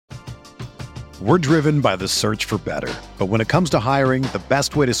We're driven by the search for better. But when it comes to hiring, the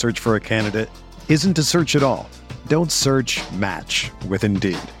best way to search for a candidate isn't to search at all. Don't search, match with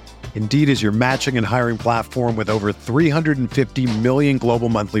Indeed. Indeed is your matching and hiring platform with over 350 million global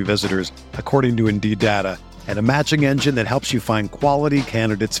monthly visitors, according to Indeed data, and a matching engine that helps you find quality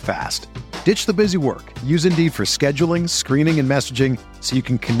candidates fast. Ditch the busy work. Use Indeed for scheduling, screening, and messaging so you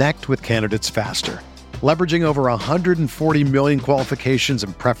can connect with candidates faster. Leveraging over 140 million qualifications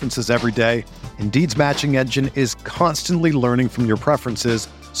and preferences every day, Indeed's matching engine is constantly learning from your preferences,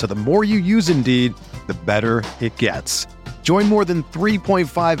 so the more you use Indeed, the better it gets. Join more than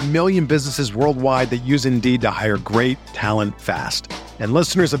 3.5 million businesses worldwide that use Indeed to hire great talent fast. And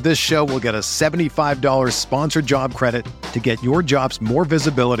listeners of this show will get a $75 sponsored job credit to get your jobs more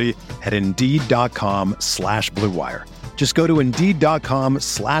visibility at Indeed.com/Blue Wire. Just go to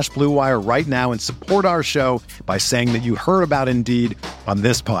Indeed.com/Blue Wire right now and support our show by saying that you heard about Indeed on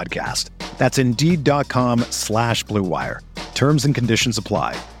this podcast. That's Indeed.com/Blue Wire. Terms and conditions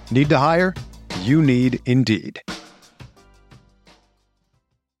apply. Need to hire? You need Indeed.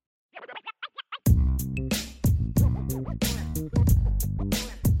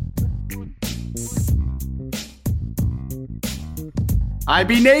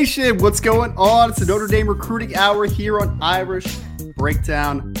 IB Nation, what's going on? It's the Notre Dame Recruiting Hour here on Irish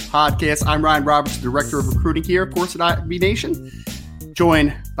Breakdown Podcast. I'm Ryan Roberts, Director of Recruiting here, of course, at IB Nation.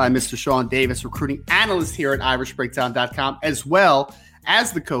 Joined by Mr. Sean Davis, Recruiting Analyst here at irishbreakdown.com, as well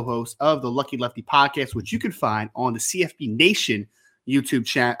as the co-host of the Lucky Lefty Podcast, which you can find on the CFB Nation YouTube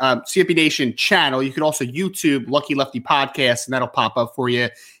channel, CFB Nation channel. You can also YouTube Lucky Lefty Podcast, and that'll pop up for you.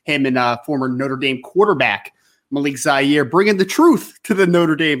 Him and former Notre Dame quarterback Malik Zaire bringing the truth to the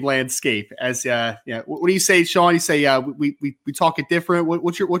Notre Dame landscape. As what do you say, Sean? You say we talk it different.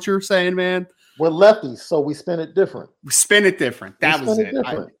 What you're saying, man? We're lefties, so we spin it different. We spin it different. That was it.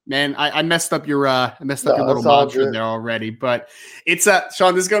 I messed up your your little mantra there already. But it's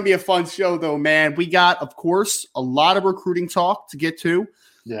Sean. This is going to be a fun show, though, man. We got, of course, a lot of recruiting talk to get to.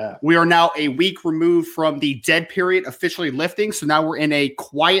 Yeah, we are now a week removed from the dead period officially lifting. So now we're in a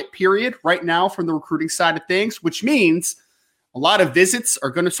quiet period right now from the recruiting side of things, which means a lot of visits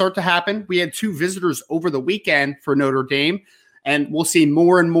are going to start to happen. We had 2 visitors over the weekend for Notre Dame, and we'll see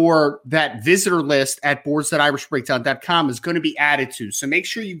more and more that visitor list at boards.irishbreakdown.com is going to be added to. So make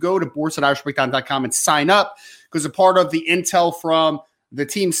sure you go to boards.irishbreakdown.com and sign up, because a part of the intel from the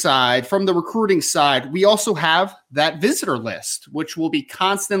team side, from the recruiting side, we also have that visitor list, which will be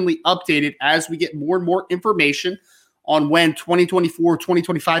constantly updated as we get more and more information on when 2024,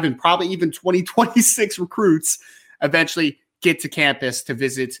 2025, and probably even 2026 recruits eventually get to campus to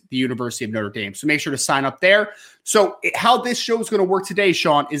visit the University of Notre Dame. So make sure to sign up there. So how this show is going to work today,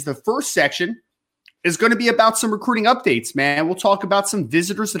 Sean, is the first section is going to be about some recruiting updates, man. We'll talk about some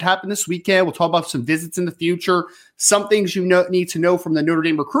visitors that happened this weekend. We'll talk about some visits in the future, some things you need to know from the Notre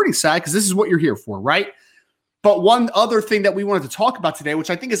Dame recruiting side, because this is what you're here for, right? But one other thing that we wanted to talk about today,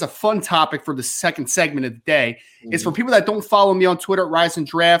 which I think is a fun topic for the second segment of the day, is for people that don't follow me on Twitter at Rise and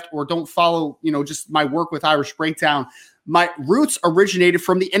Draft, or don't follow, just my work with Irish Breakdown. My roots originated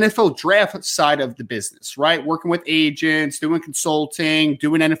from the NFL draft side of the business, right? Working with agents, doing consulting,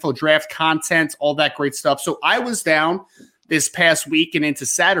 doing NFL draft content, all that great stuff. So I was down this past week and into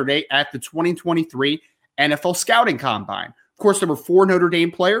Saturday at the 2023 NFL Scouting Combine. Of course, there were 4 Notre Dame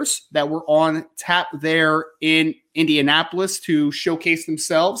players that were on tap there in Indianapolis to showcase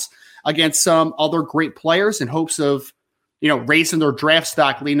themselves against some other great players in hopes of, raising their draft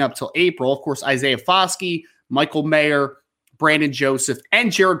stock leading up till April. Of course, Isaiah Foskey, Michael Mayer, Brandon Joseph,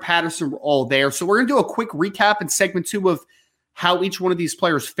 and Jared Patterson were all there. So we're going to do a quick recap in segment 2 of how each one of these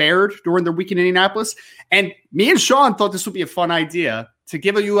players fared during their week in Indianapolis. And me and Sean thought this would be a fun idea to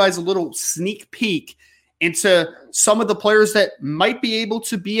give you guys a little sneak peek into some of the players that might be able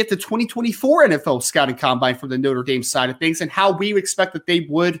to be at the 2024 NFL Scouting Combine for the Notre Dame side of things, and how we expect that they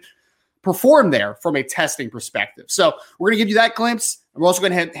would perform there from a testing perspective. So we're going to give you that glimpse. We're also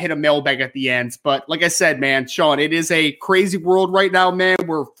going to hit a mailbag at the end. But like I said, man, Sean, it is a crazy world right now, man.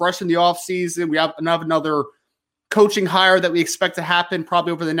 We're fresh in the offseason. We have another coaching hire that we expect to happen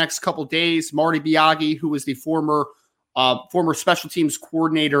probably over the next couple of days. Marty Biagi, who was the former special teams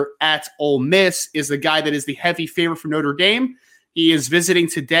coordinator at Ole Miss, is the guy that is the heavy favorite for Notre Dame. He is visiting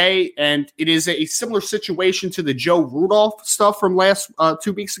today, and it is a similar situation to the Joe Rudolph stuff from last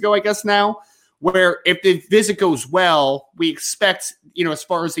 2 weeks ago, I guess now, where if the visit goes well, we expect, as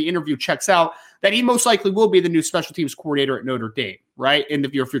far as the interview checks out, that he most likely will be the new special teams coordinator at Notre Dame, right, in the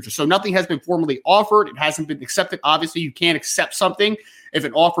near future. So nothing has been formally offered. It hasn't been accepted. Obviously, you can't accept something if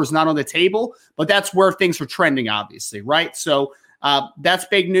an offer is not on the table, but that's where things are trending, obviously, right? So That's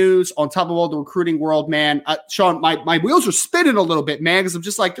big news on top of all the recruiting world, man. Sean, my wheels are spinning a little bit, man, because I'm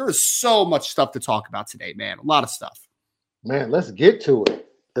just like, there is so much stuff to talk about today, man. A lot of stuff. Man, let's get to it.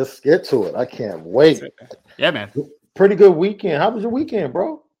 I can't wait. Yeah, man. Pretty good weekend. How was your weekend,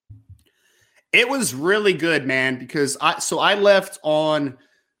 bro? It was really good, man, because I left on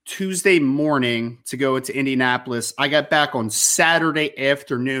Tuesday morning to go into Indianapolis. I got back on Saturday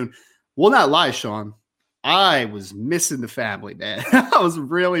afternoon. Will not lie, Sean. I was missing the family, man. I was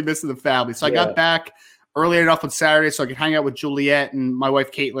really missing the family. So I got back early enough on Saturday so I could hang out with Juliet and my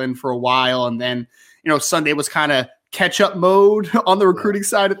wife, Caitlin, for a while. And then, Sunday was kind of catch-up mode on the recruiting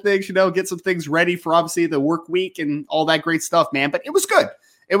side of things, get some things ready for, obviously, the work week and all that great stuff, man. But it was good.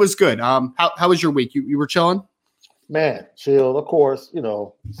 It was good. How was your week? You were chilling? Man, chill. Of course,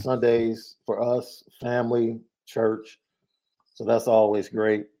 Sundays for us, family, church. So that's always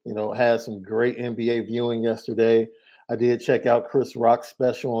great. Had some great NBA viewing yesterday. I did check out Chris Rock's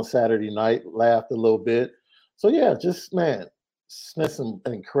special on Saturday night, laughed a little bit. So yeah, just, man, spent some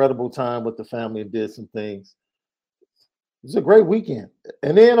incredible time with the family and did some things. It was a great weekend.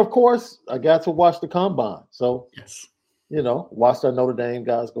 And then, of course, I got to watch the Combine. So, yes, watched our Notre Dame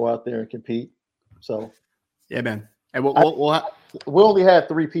guys go out there and compete. So, yeah, man. And we only had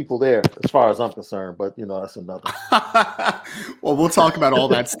 3 people there as far as I'm concerned, but, that's another. Well, we'll talk about all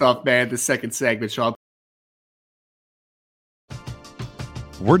that stuff, man, the second segment, Sean.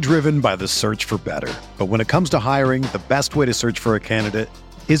 We're driven by the search for better. But when it comes to hiring, the best way to search for a candidate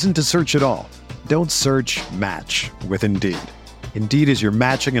isn't to search at all. Don't search, match with Indeed. Indeed is your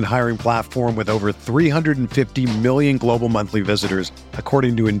matching and hiring platform with over 350 million global monthly visitors,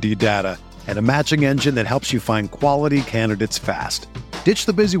 according to Indeed data, and a matching engine that helps you find quality candidates fast. Ditch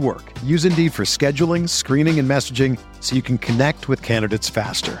the busy work. Use Indeed for scheduling, screening, and messaging so you can connect with candidates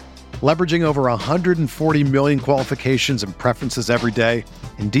faster. Leveraging over 140 million qualifications and preferences every day,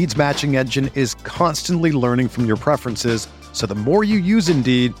 Indeed's matching engine is constantly learning from your preferences, so the more you use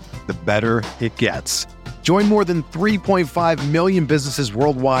Indeed, the better it gets. Join more than 3.5 million businesses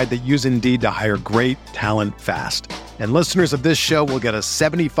worldwide that use Indeed to hire great talent fast. And listeners of this show will get a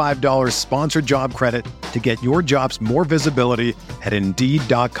 $75 sponsored job credit to get your jobs more visibility at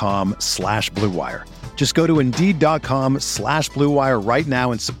Indeed.com/Blue Wire. Just go to Indeed.com/Blue Wire right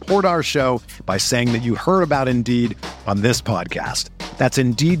now and support our show by saying that you heard about Indeed on this podcast. That's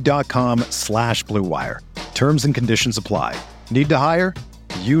Indeed.com/Blue Wire. Terms and conditions apply. Need to hire?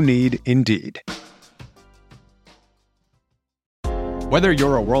 You need Indeed. Whether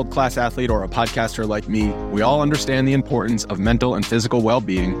you're a world-class athlete or a podcaster like me, we all understand the importance of mental and physical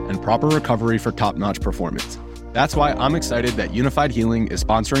well-being and proper recovery for top-notch performance. That's why I'm excited that Unified Healing is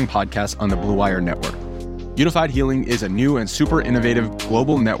sponsoring podcasts on the Blue Wire Network. Unified Healing is a new and super innovative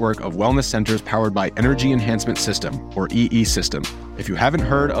global network of wellness centers powered by Energy Enhancement System, or EE System. If you haven't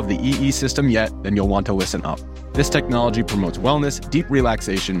heard of the EE System yet, then you'll want to listen up. This technology promotes wellness, deep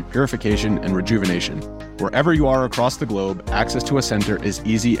relaxation, purification, and rejuvenation. Wherever you are across the globe, access to a center is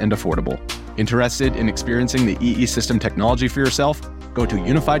easy and affordable. Interested in experiencing the EE System technology for yourself? Go to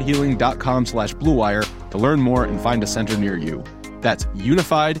unifiedhealing.com/Blue Wire to learn more and find a center near you. That's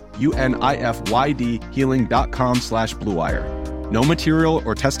unified, UNIFYD, healing.com/Blue Wire. No material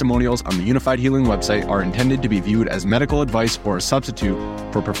or testimonials on the Unified Healing website are intended to be viewed as medical advice or a substitute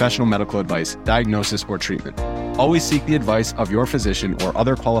for professional medical advice, diagnosis, or treatment. Always seek the advice of your physician or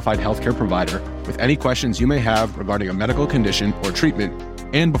other qualified healthcare provider with any questions you may have regarding a medical condition or treatment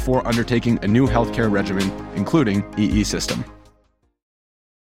and before undertaking a new healthcare regimen, including EE System.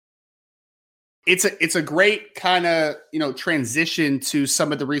 It's a great kind of, transition to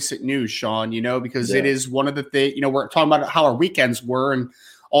some of the recent news, Sean, because it is one of the things, we're talking about how our weekends were and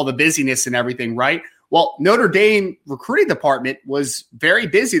all the busyness and everything, right? Well, Notre Dame recruiting department was very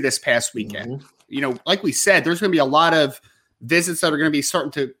busy this past weekend. Mm-hmm. Like we said, there's going to be a lot of visits that are going to be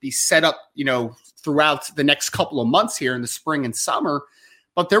starting to be set up, throughout the next couple of months here in the spring and summer.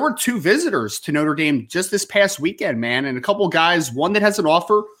 But there were 2 visitors to Notre Dame just this past weekend, man, and a couple of guys, one that has an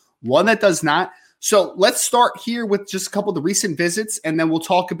offer, one that does not. So let's start here with just a couple of the recent visits, and then we'll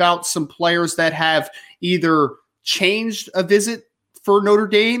talk about some players that have either changed a visit for Notre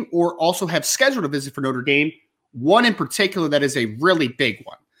Dame or also have scheduled a visit for Notre Dame, one in particular that is a really big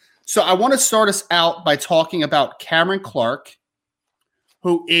one. So I want to start us out by talking about Cameron Clark,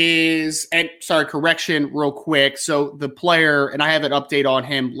 who is, and sorry, correction real quick. So the player, and I have an update on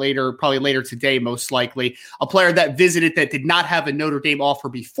him later, probably later today, most likely, a player that visited that did not have a Notre Dame offer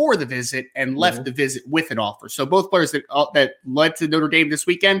before the visit and left the visit with an offer. So both players that led to Notre Dame this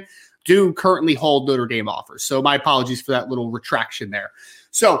weekend do currently hold Notre Dame offers. So my apologies for that little retraction there.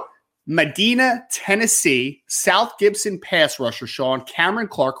 So Medina, Tennessee, South Gibson pass rusher, Sean, Cameron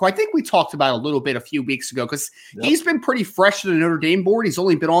Clark, who I think we talked about a little bit a few weeks ago because he's been pretty fresh to the Notre Dame board. He's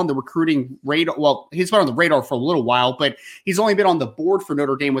only been on the recruiting radar. Well, he's been on the radar for a little while, but he's only been on the board for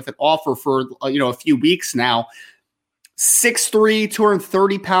Notre Dame with an offer for a few weeks now. 6'3",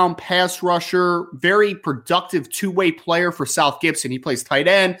 230-pound pass rusher, very productive two-way player for South Gibson. He plays tight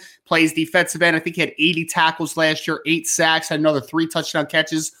end, plays defensive end. I think he had 80 tackles last year, 8 sacks, had another 3 touchdown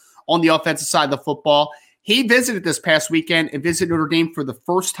catches on the offensive side of the football. He visited this past weekend and visited Notre Dame for the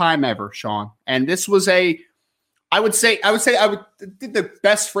first time ever, Sean. And this was I would think the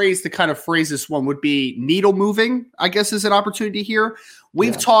best phrase to kind of phrase this one would be needle moving, I guess, is an opportunity here.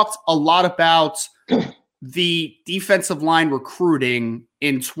 We've talked a lot about the defensive line recruiting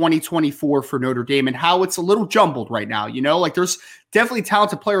in 2024 for Notre Dame and how it's a little jumbled right now. There's definitely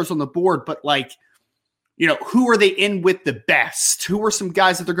talented players on the board, but who are they in with the best? Who are some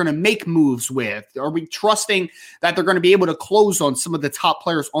guys that they're going to make moves with? Are we trusting that they're going to be able to close on some of the top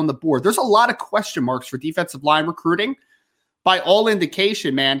players on the board? There's a lot of question marks for defensive line recruiting. By all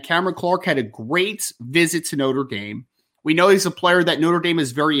indication, man, Cameron Clark had a great visit to Notre Dame. We know he's a player that Notre Dame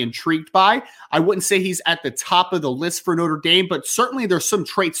is very intrigued by. I wouldn't say he's at the top of the list for Notre Dame, but certainly there's some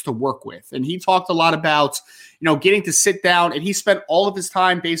traits to work with. And he talked a lot about, getting to sit down, and he spent all of his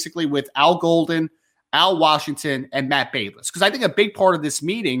time basically with Al Golden, Al Washington, and Matt Balis. Because I think a big part of this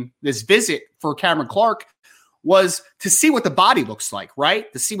meeting, this visit for Cameron Clark, was to see what the body looks like,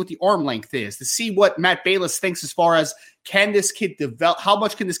 right? To see what the arm length is, to see what Matt Balis thinks as far as can this kid develop, how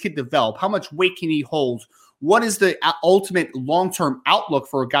much can this kid develop, how much weight can he hold, what is the ultimate long-term outlook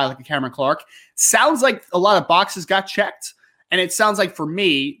for a guy like Cameron Clark? Sounds like a lot of boxes got checked. And it sounds like for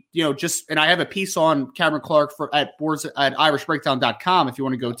me, and I have a piece on Cameron Clark at irishbreakdown.com if you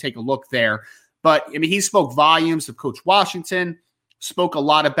want to go take a look there. But he spoke volumes of Coach Washington, spoke a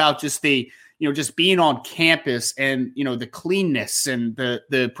lot about just just being on campus and, the cleanness and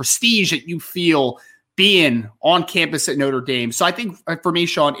the prestige that you feel being on campus at Notre Dame. So I think for me,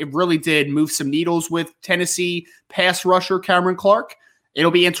 Sean, it really did move some needles with Tennessee pass rusher Cameron Clark.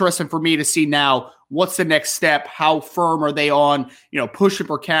 It'll be interesting for me to see now what's the next step. How firm are they on, pushing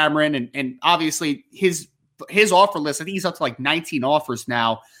for Cameron? And obviously his offer list, I think he's up to like 19 offers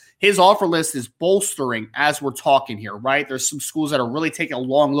now. His offer list is bolstering as we're talking here, right? There's some schools that are really taking a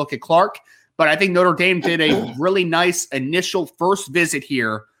long look at Clark, but I think Notre Dame did a really nice initial first visit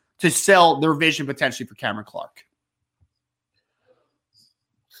here to sell their vision potentially for Cameron Clark.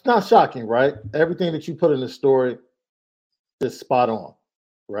 It's not shocking, right? Everything that you put in the story is spot on,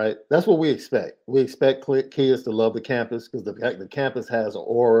 right? That's what we expect. We expect kids to love the campus because the campus has an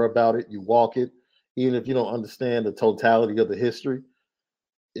aura about it. You walk it, even if you don't understand the totality of the history,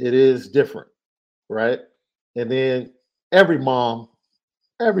 it is different, right? And then every mom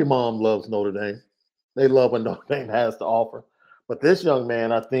loves Notre Dame. They love what Notre Dame has to offer. But this young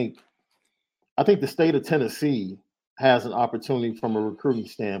man, I think the state of Tennessee has an opportunity from a recruiting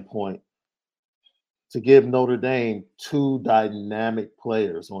standpoint to give Notre Dame 2 dynamic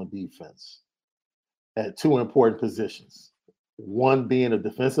players on defense at 2 important positions, one being a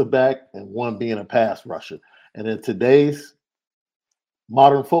defensive back and one being a pass rusher. And in today's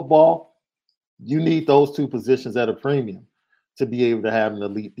modern football, you need those 2 positions at a premium to be able to have an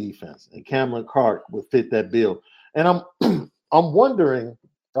elite defense. And Cameron Clark would fit that bill. And I'm wondering,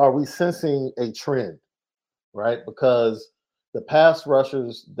 are we sensing a trend, right? Because the pass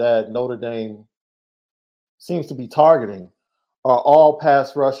rushers that Notre Dame seems to be targeting are all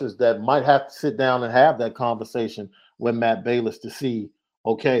pass rushers that might have to sit down and have that conversation with Matt Balis to see,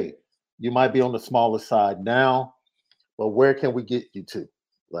 okay, you might be on the smaller side now, but where can we get you to?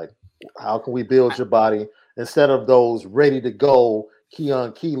 Like, how can we build your body instead of those ready to go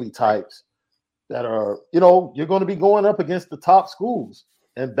Keon Keeley types that are, you're going to be going up against the top schools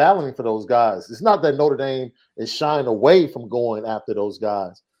and battling for those guys. It's not that Notre Dame is shying away from going after those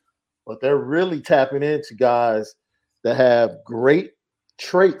guys, but they're really tapping into guys that have great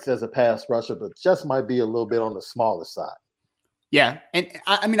traits as a pass rusher, but just might be a little bit on the smaller side. Yeah. And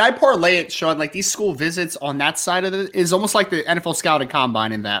I parlay it, Sean, like these school visits on that side of it is almost like the NFL scouting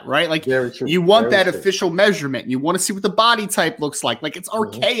combine in that, right? Like you want that official measurement. You want to see what the body type looks like. Like it's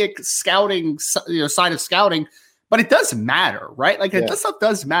archaic scouting, side of scouting, but it does matter, right? Like that stuff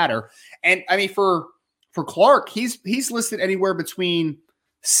does matter. And for Clark, he's listed anywhere between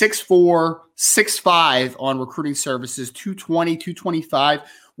 6'4", 6'5" on recruiting services, 220, 225.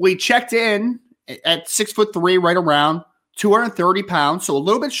 We checked in at 6'3", right around 230 pounds, so a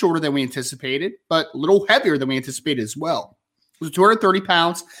little bit shorter than we anticipated, but a little heavier than we anticipated as well. It was 230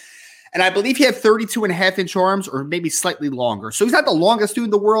 pounds. And I believe he had 32.5-inch arms or maybe slightly longer. So he's not the longest dude in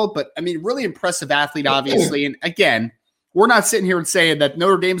the world, but I mean, really impressive athlete, obviously. And again, we're not sitting here and saying that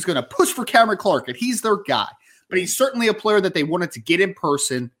Notre Dame's going to push for Cameron Clark and he's their guy. But he's certainly a player that they wanted to get in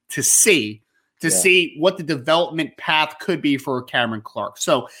person to see what the development path could be for Cameron Clark.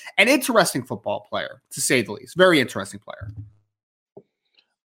 So an interesting football player, to say the least. Very interesting player.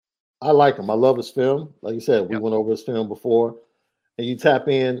 I like him. I love his film. Like you said, we went over his film before. And you tap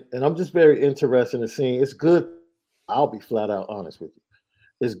in, and I'm just very interested in seeing. It's good. I'll be flat out honest with you.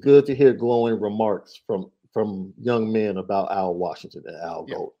 It's good to hear glowing remarks from young men about Al Washington and Al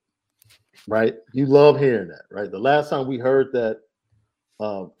Golden. Right? You love hearing that, right? The last time we heard that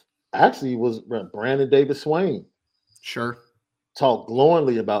actually was Brandon Davis Swain. Sure. Talked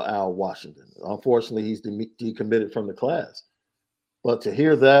glowingly about Al Washington. Unfortunately, he's decommitted from the class. But to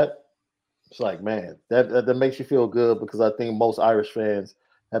hear that, it's like, man, that makes you feel good because I think most Irish fans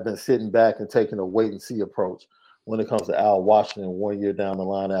have been sitting back and taking a wait-and-see approach when it comes to Al Washington 1 year down the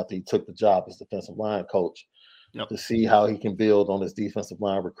line after he took the job as defensive line coach to see how he can build on his defensive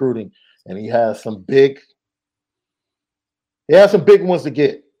line recruiting. And he has some big ones to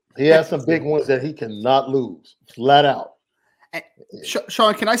get. He has some big ones that he cannot lose, flat out.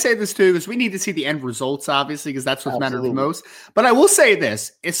 Sean, can I say this too? Because we need to see the end results, obviously, because that's what matters the most. But I will say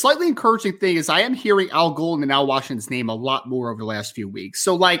this. A slightly encouraging thing is I am hearing Al Golden and Al Washington's name a lot more over the last few weeks.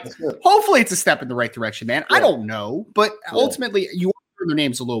 So, hopefully it's a step in the right direction, man. Yeah. I don't know. But ultimately, you want to hear their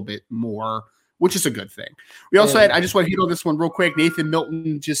names a little bit more, which is a good thing. We also had, I just want to hit on this one real quick. Nathan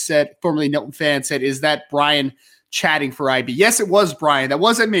Milton just said, formerly Milton fan, said, is that Brian chatting for IB? Yes, it was Brian. That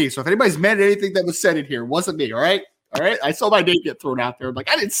wasn't me. So if anybody's meant anything that was said in here, it wasn't me, all right? All right. I saw my name get thrown out there. I'm like,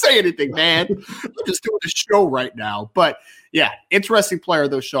 I didn't say anything, man. I'm just doing a show right now. But yeah, interesting player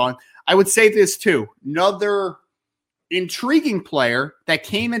though, Sean. I would say this too. Another intriguing player that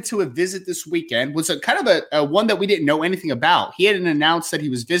came into a visit this weekend was a kind of a one that we didn't know anything about. He hadn't announced that he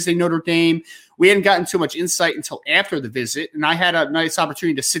was visiting Notre Dame. We hadn't gotten too much insight until after the visit. And I had a nice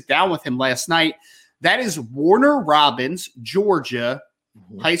opportunity to sit down with him last night. That is Warner Robins, Georgia,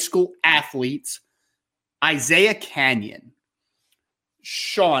 high school athletes. Isaiah Canyon.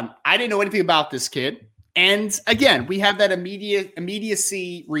 Sean, I didn't know anything about this kid. And again, we have that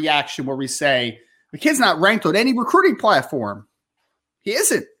immediacy reaction where we say, the kid's not ranked on any recruiting platform. He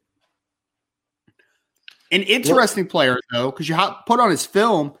isn't. An interesting player, though, because you put on his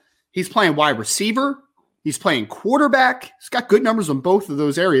film, he's playing wide receiver. He's playing quarterback. He's got good numbers on both of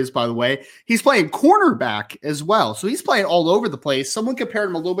those areas, by the way. He's playing cornerback as well. So he's playing all over the place. Someone compared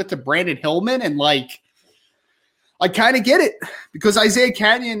him a little bit to Brandon Hillman, and I kind of get it because Isaiah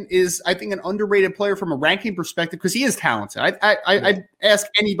Canyon is, I think, an underrated player from a ranking perspective because he is talented. I'd ask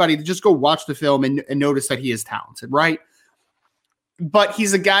anybody to just go watch the film and notice that he is talented, right? But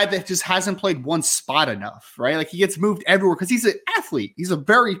he's a guy that just hasn't played one spot enough, right? Like he gets moved everywhere because he's an athlete. He's a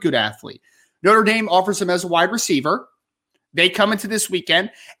very good athlete. Notre Dame offers him as a wide receiver. They come into this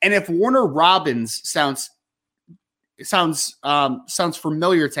weekend, and if Warner Robins sounds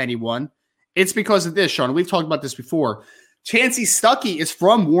familiar to anyone, it's because of this, Sean. We've talked about this before. Chancey Stuckey is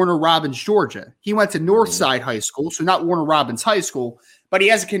from Warner Robins, Georgia. He went to Northside High School, so not Warner Robins High School, but he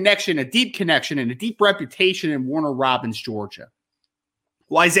has a deep connection, and a deep reputation in Warner Robins, Georgia.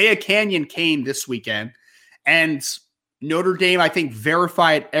 Well, Isaiah Canyon came this weekend, and Notre Dame, I think,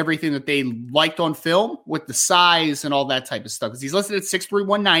 verified everything that they liked on film with the size and all that type of stuff. Because he's listed at 6'3",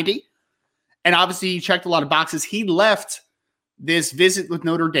 190, and obviously he checked a lot of boxes. He left this visit with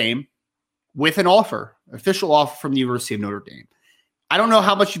Notre Dame with an official offer from the University of Notre Dame. I don't know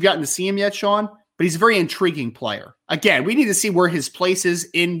how much you've gotten to see him yet, Sean, but he's a very intriguing player. Again, we need to see where his place is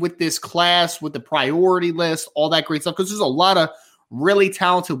in with this class, with the priority list, all that great stuff, because there's a lot of really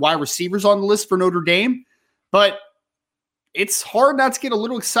talented wide receivers on the list for Notre Dame, but it's hard not to get a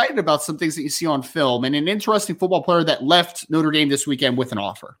little excited about some things that you see on film, and an interesting football player that left Notre Dame this weekend with an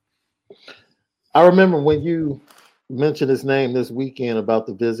offer. I remember when you mentioned his name this weekend about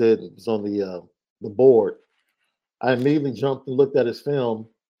the visit. It was on the board. I immediately jumped and looked at his film.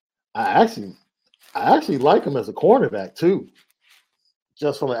 I actually like him as a cornerback too,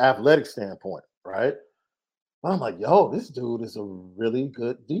 just from an athletic standpoint, right? I'm like, yo, this dude is a really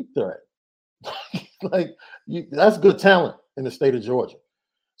good deep threat. That's good talent in the state of Georgia.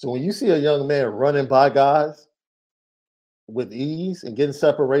 So when you see a young man running by guys with ease and getting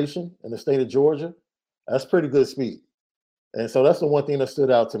separation in the state of Georgia, that's pretty good speed. And so that's the one thing that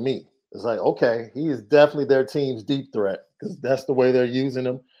stood out to me. It's like, okay, he is definitely their team's deep threat because that's the way they're using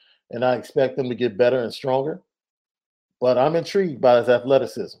him. And I expect them to get better and stronger. But I'm intrigued by his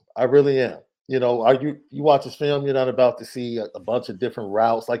athleticism. I really am. Are you watch his film? You're not about to see a bunch of different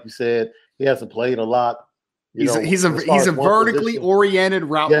routes, like you said. He hasn't played a lot. He's a vertically oriented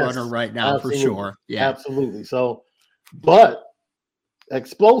route runner right now, for sure. Yeah, absolutely. So, but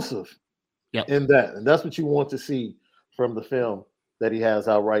explosive in that, and that's what you want to see from the film that he has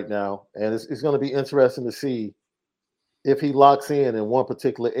out right now. And it's going to be interesting to see if he locks in one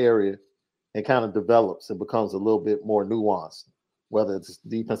particular area and kind of develops and becomes a little bit more nuanced, whether it's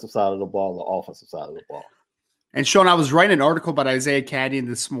defensive side of the ball or offensive side of the ball. And Sean, I was writing an article about Isaiah Canyon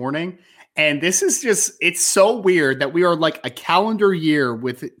this morning, and this is it's so weird that we are like a calendar year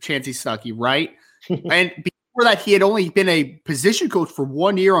with Chansi Stuckey, right? And before that, he had only been a position coach for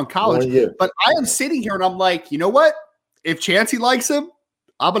 1 year on college. But I am sitting here and I'm like, you know what? If Chansi likes him,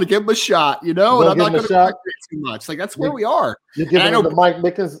 I'm going to give him a shot, and I'm not going to correct it too much. Like, that's where we are. You're giving him the Mike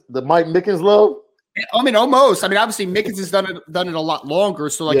Mickens love? I mean, almost. I mean, obviously, Mickens has done it a lot longer,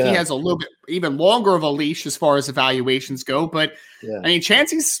 so he has a little bit even longer of a leash as far as evaluations go. But I mean,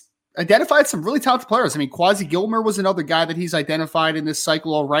 Chansi's identified some really talented players. I mean, Quasi Gilmer was another guy that he's identified in this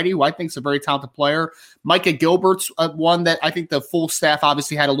cycle already, who I think is a very talented player. Micah Gilbert's one that I think the full staff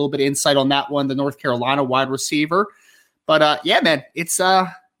obviously had a little bit of insight on that one, the North Carolina wide receiver. But man, it's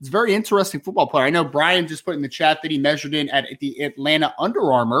a very interesting football player. I know Brian just put in the chat that he measured in at the Atlanta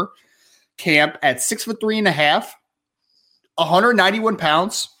Under Armour camp at 6'3.5", 191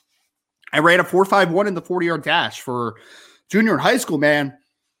 pounds. I ran a 4.51 in the 40-yard dash for junior in high school, man.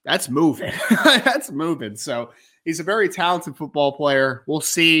 That's moving. That's moving. So he's a very talented football player. We'll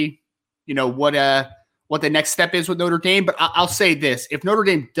see, what the next step is with Notre Dame. But I'll say this. If Notre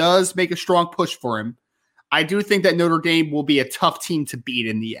Dame does make a strong push for him, I do think that Notre Dame will be a tough team to beat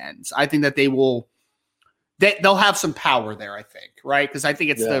in the end. I think that they'll have some power there, I think, right? Because I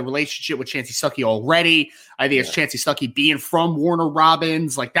think it's the relationship with Chansi Stuckey already. I think it's Chansi Stuckey being from Warner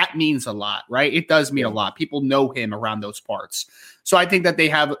Robins. Like, that means a lot, right? It does mean a lot. People know him around those parts. So I think that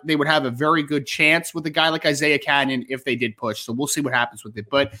they would have a very good chance with a guy like Isaiah Canyon if they did push. So we'll see what happens with it.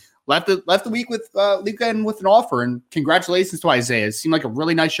 But left the week with weekend with an offer, and congratulations to Isaiah. It seemed like a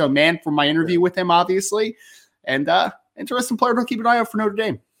really nice young man from my interview with him, obviously. And interesting player to keep an eye out for Notre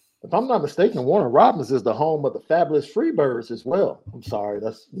Dame. If I'm not mistaken, Warner Robins is the home of the Fabulous Freebirds as well. I'm sorry,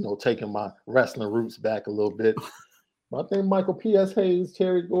 that's taking my wrestling roots back a little bit. But I think Michael P.S. Hayes,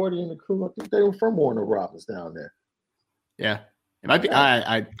 Terry Gordy, and the crew, I think they were from Warner Robins down there. Yeah, it might be.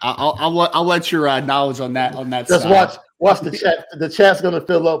 I'll let your knowledge on that Just side. watch the chat. The chat's gonna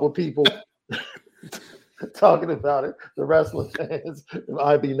fill up with people talking about it. The wrestling fans,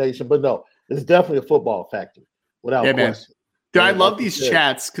 IB Nation, but no, it's definitely a football factor without question. Man. Dude, I love these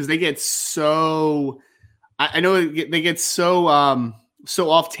chats because they get so – I know they get so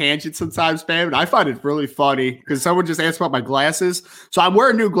off tangent sometimes, man, but I find it really funny because someone just asked about my glasses. So I'm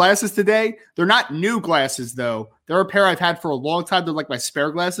wearing new glasses today. They're not new glasses, though. They're a pair I've had for a long time. They're like my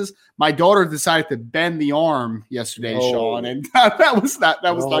spare glasses. My daughter decided to bend the arm yesterday, Sean, and that was not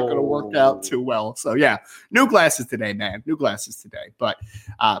going to work out too well. So, yeah, new glasses today, man. New glasses today. But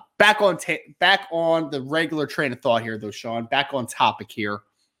back on the regular train of thought here, though, Sean. Back on topic here.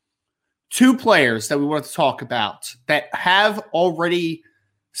 Two players that we wanted to talk about that have already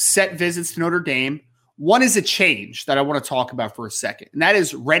set visits to Notre Dame. One is a change that I want to talk about for a second, and that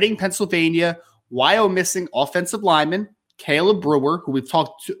is Reading, Pennsylvania, Wyoming missing offensive lineman Caleb Brewer, who we've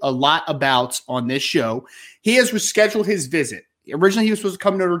talked a lot about on this show. He has rescheduled his visit. Originally, he was supposed to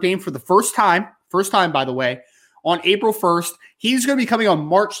come to Notre Dame for the first time, by the way, on April 1st. He's going to be coming on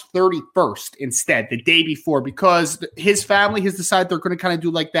March 31st instead, the day before, because his family has decided they're going to kind of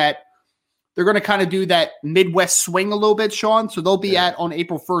do like that. They're going to kind of do that Midwest swing a little bit, Sean. So they'll be on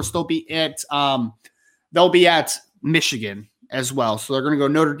April 1st. They'll be at Michigan as well. So they're going to go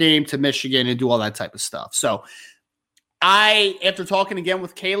Notre Dame to Michigan and do all that type of stuff. So after talking again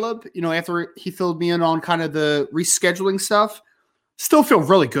with Caleb, after he filled me in on kind of the rescheduling stuff, still feel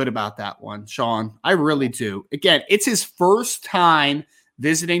really good about that one, Sean. I really do. Again, it's his first time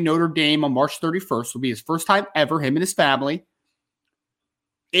visiting Notre Dame on March 31st. It'll be his first time ever, him and his family.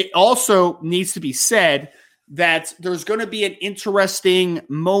 It also needs to be said that there's going to be an interesting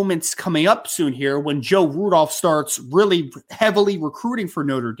moments coming up soon here when Joe Rudolph starts really heavily recruiting for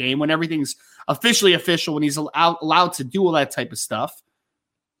Notre Dame, when everything's officially official, when he's allowed to do all that type of stuff.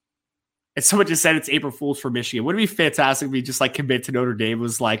 And someone just said it's April Fool's for Michigan. Wouldn't it be fantastic if he just commit to Notre Dame?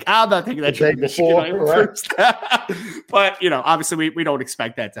 Was like, I'm not taking that trip to Michigan first. But, obviously we don't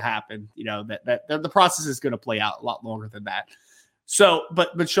expect that to happen. That the process is going to play out a lot longer than that. So,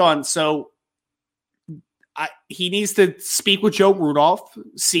 but Sean, he needs to speak with Joe Rudolph,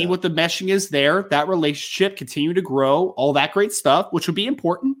 see what the meshing is there, that relationship continue to grow, all that great stuff, which would be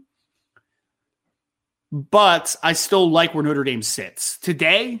important. but I still like where Notre Dame sits.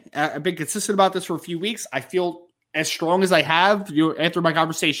 Today, I've been consistent about this for a few weeks. I feel as strong as I have after my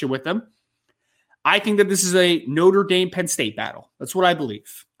conversation with them. I think that this is a Notre Dame-Penn State battle. That's what I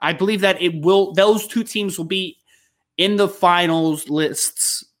believe. I believe that those two teams will be in the finals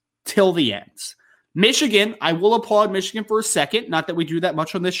lists till the end. Michigan, I will applaud Michigan for a second. Not that we do that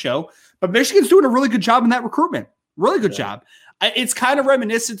much on this show, but Michigan's doing a really good job in that recruitment. Really good job. It's kind of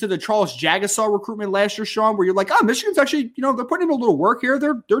reminiscent to the Charles Jagasaw recruitment last year, Sean, where you're like, oh, Michigan's actually, they're putting in a little work here.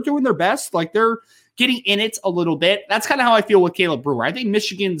 They're doing their best. Like, they're getting in it a little bit. That's kind of how I feel with Caleb Brewer. I think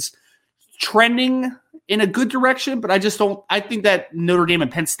Michigan's trending in a good direction, but I think that Notre Dame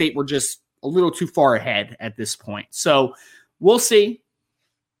and Penn State were just a little too far ahead at this point. So we'll see.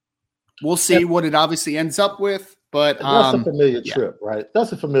 We'll see what it obviously ends up with. But that's a familiar trip, right?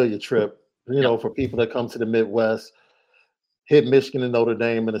 That's a familiar trip, for people that come to the Midwest, hit Michigan and Notre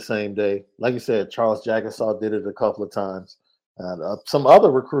Dame in the same day. Like you said, Charles Jagasaw did it a couple of times. Some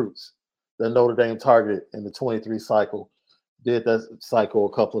other recruits that Notre Dame targeted in the 23 cycle did that cycle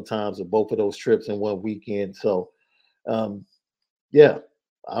a couple of times of both of those trips in one weekend. So, I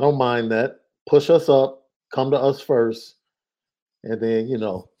don't mind that. Push us up, come to us first, and then,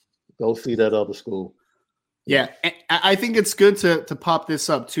 go see that other school. Yeah, I think it's good to pop this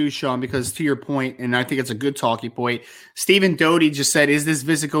up too, Sean, because to your point, and I think it's a good talking point, Stephen Doty just said, is this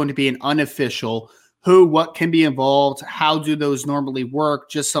visit going to be an unofficial? Who, what can be involved? How do those normally work?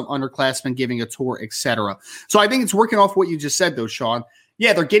 Just some underclassmen giving a tour, etc. So I think it's working off what you just said, though, Sean.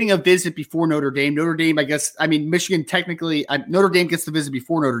 Yeah, they're getting a visit before Notre Dame. Notre Dame, Michigan technically, Notre Dame gets the visit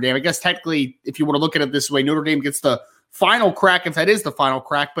before Notre Dame. I guess technically, if you want to look at it this way, Notre Dame gets the final crack, if that is the final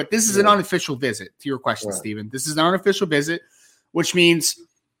crack. But this is an unofficial visit, to your question, Stephen. This is an unofficial visit, which means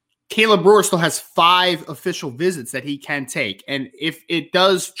Caleb Brewer still has 5 official visits that he can take. And if it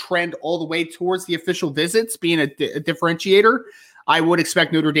does trend all the way towards the official visits being a differentiator, I would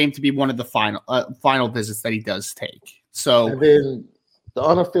expect Notre Dame to be one of the final visits that he does take. So, and then the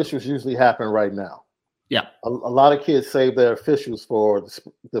unofficials usually happen right now. Yeah. A lot of kids save their officials for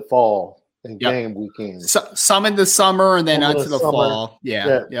the fall and game weekend. Some in the summer and then onto the fall.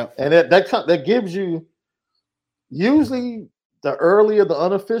 Yeah. And that gives you usually the earlier the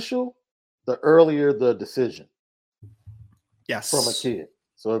unofficial, the earlier the decision. Yes. From a kid.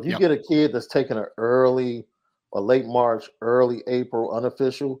 So if you get a kid that's taking an early or late March, early April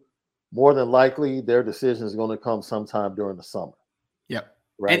unofficial, more than likely their decision is going to come sometime during the summer. Yep.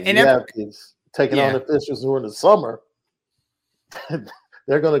 Right. And you have kids taking unofficials during the summer.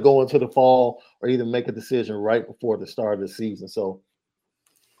 They're going to go into the fall or either make a decision right before the start of the season. So,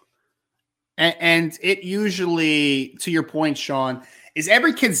 and it usually, to your point, Sean, is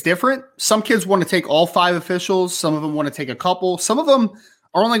every kid's different. Some kids want to take all 5 officials. Some of them want to take a couple. Some of them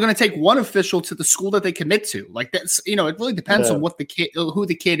are only going to take one official to the school that they commit to. Like that's, it really depends on what who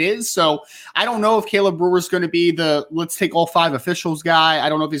the kid is. So I don't know if Caleb Brewer is going to be the let's take all 5 officials guy. I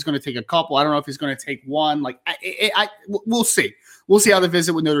don't know if he's going to take a couple. I don't know if he's going to take one. Like we'll see. We'll see how the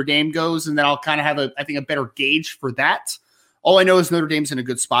visit with Notre Dame goes, and then I'll kind of have a better gauge for that. All I know is Notre Dame's in a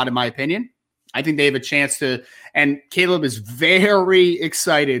good spot, in my opinion. I think they have a chance to, and Caleb is very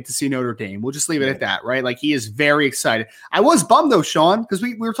excited to see Notre Dame. We'll just leave it at that, right? Like he is very excited. I was bummed though, Sean, because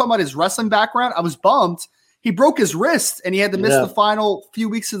we were talking about his wrestling background. I was bummed. He broke his wrist and he had to miss the final few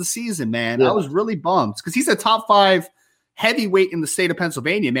weeks of the season, man. I was really bummed because he's a top 5 heavyweight in the state of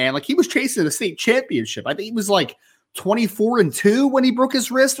Pennsylvania, man. Like he was chasing a state championship. I think he was like 24-2 when he broke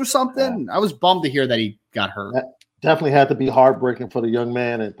his wrist or something. I was bummed to hear that he got hurt. That definitely had to be heartbreaking for the young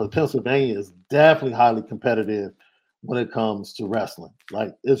man. And Pennsylvania is definitely highly competitive when it comes to wrestling.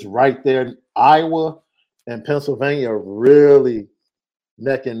 Like it's right there. Iowa and Pennsylvania are really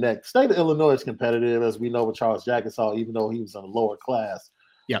neck and neck. State of Illinois is competitive, as we know with Charles Jagasaw, even though he was in a lower class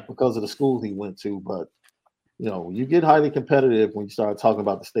because of the school he went to. But, you get highly competitive when you start talking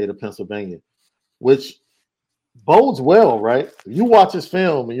about the state of Pennsylvania, which bodes well, right? You watch his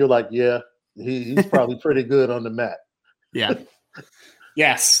film and you're like, he's probably pretty good on the mat. Yeah.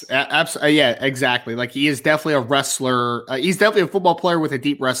 Yes. Absolutely. Yeah, exactly. Like he is definitely a wrestler. He's definitely a football player with a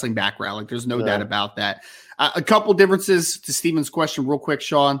deep wrestling background. Like there's no doubt about that. A couple differences to Steven's question real quick,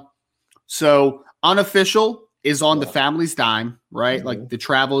 Sean. So unofficial is on the family's dime, right? Mm-hmm. Like the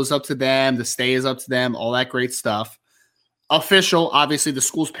travel is up to them. The stay is up to them, all that great stuff. Official, obviously the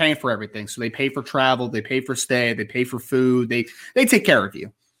school's paying for everything. So they pay for travel, they pay for stay, they pay for food. They take care of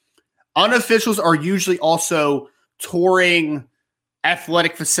you. Unofficials are usually also touring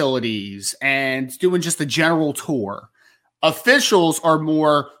athletic facilities and doing just a general tour. Officials are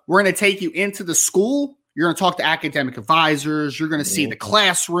more, we're going to take you into the school You're going to talk to academic advisors. You're going to see the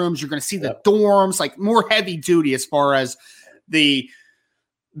classrooms. You're going to see the dorms, like more heavy duty as far as the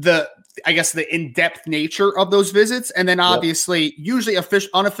I guess the in-depth nature of those visits. And then obviously usually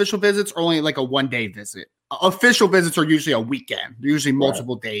unofficial visits are only like a 1-day visit. Official visits are usually a weekend, usually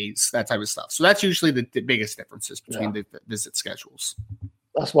multiple days, that type of stuff. So that's usually the biggest differences between the visit schedules.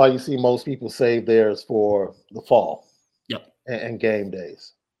 That's why you see most people save theirs for the fall. Yep. And game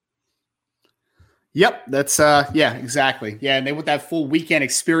days. Yep, that's exactly. Yeah, and they want that full weekend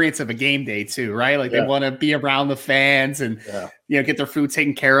experience of a game day too, right? Like they want to be around the fans and get their food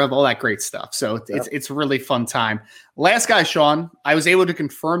taken care of, all that great stuff. So it's a really fun time. Last guy, Sean, I was able to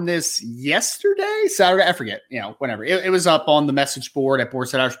confirm this Saturday, I forget, whenever. It was up on the message board at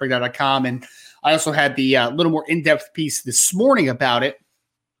boards.irishbreakdown.com, and I also had the little more in-depth piece this morning about it.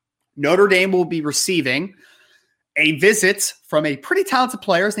 Notre Dame will be receiving a visit from a pretty talented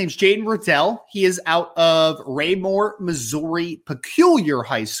player. His name's Jaden Riddell. He is out of Raymore, Missouri Peculiar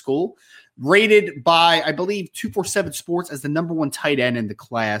High School, rated by, I believe, 247 Sports as the number 1 tight end in the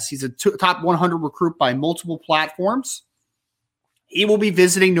class. He's a top 100 recruit by multiple platforms. He will be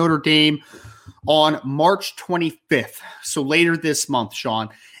visiting Notre Dame on March 25th, so later this month, Sean.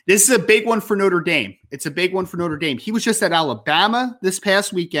 This is a big one for Notre Dame. It's a big one for Notre Dame. He was just at Alabama this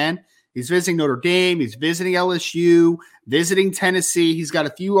past weekend. He's visiting Notre Dame. He's visiting LSU, visiting Tennessee. He's got a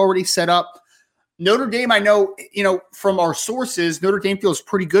few already set up. Notre Dame, I know, from our sources, Notre Dame feels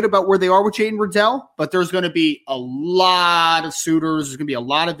pretty good about where they are with Jaden Riddell, but there's going to be a lot of suitors. There's going to be a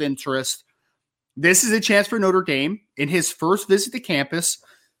lot of interest. This is a chance for Notre Dame in his first visit to campus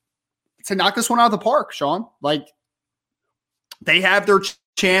to knock this one out of the park, Sean. Like, they have their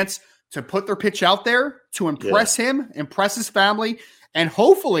chance to put their pitch out there to impress him, impress his family, and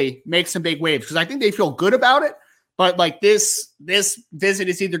hopefully make some big waves, because I think they feel good about it. But like this visit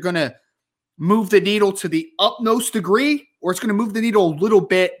is either going to move the needle to the utmost degree, or it's going to move the needle a little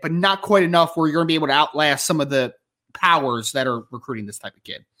bit, but not quite enough where you're going to be able to outlast some of the powers that are recruiting this type of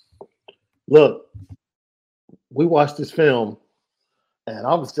kid. Look, we watched this film, and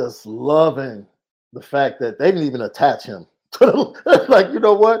I was just loving the fact that they didn't even attach him. Like, you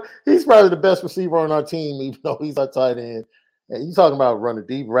know what? He's probably the best receiver on our team, even though he's our tight end. And you're talking about running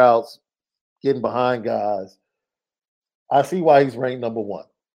deep routes, getting behind guys. I see why he's ranked number 1.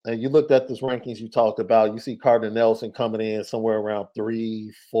 And you looked at those rankings you talked about. You see Carter Nelson coming in somewhere around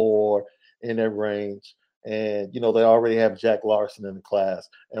 3, 4 in that range. And, they already have Jack Larson in the class.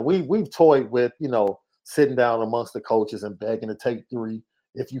 And we've toyed with, sitting down amongst the coaches and begging to take 3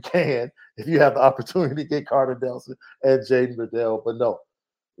 if you can, if you have the opportunity to get Carter Nelson and Jaden Riddell. But no,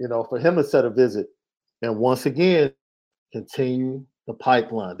 for him to set a visit and once again, continue the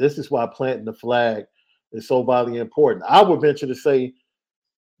pipeline. This is why planting the flag is so vitally important. I would venture to say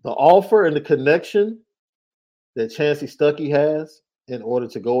the offer and the connection that Chancey Stuckey has in order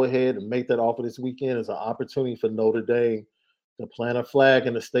to go ahead and make that offer this weekend is an opportunity for Notre Dame to plant a flag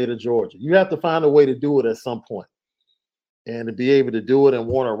in the state of Georgia. You have to find a way to do it at some point. And to be able to do it in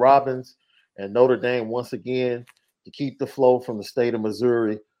Warner Robins and Notre Dame, once again, to keep the flow from the state of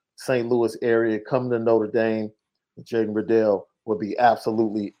Missouri, St. Louis area, coming to Notre Dame, Jaden Riddell would be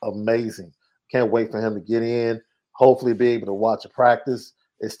absolutely amazing. Can't wait for him to get in, hopefully be able to watch a practice.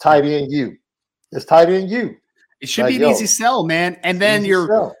 It's tight end you. It's tight end you. It should be an easy sell, man. And then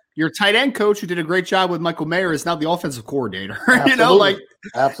your tight end coach, who did a great job with Michael Mayer, is now the offensive coordinator. Absolutely.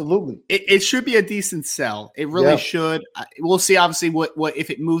 Absolutely. It should be a decent sell. It really should. We'll see, obviously, what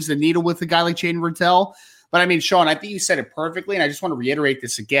if it moves the needle with a guy like Jaden Riddell. But I mean, Sean, I think you said it perfectly, and I just want to reiterate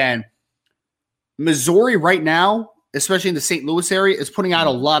this again. Missouri right now, especially in the St. Louis area, is putting out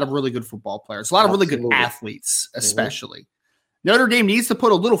a lot of really good football players, a lot of really good athletes, especially. Notre Dame needs to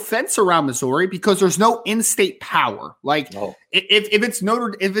put a little fence around Missouri because there's no in-state power. Like if it's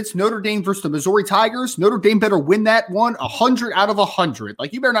Notre Dame versus the Missouri Tigers, Notre Dame better win that one 100 out of 100.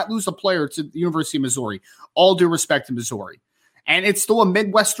 Like, you better not lose a player to the University of Missouri. All due respect to Missouri. And it's still a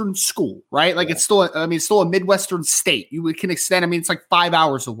Midwestern school, right? Like it's still a Midwestern state. You can extend. I mean, it's like 5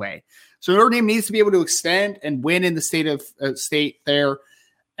 hours away. So Notre Dame needs to be able to extend and win in the state there.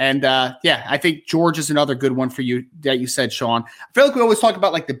 And I think Georgia is another good one for you that you said, Sean. I feel like we always talk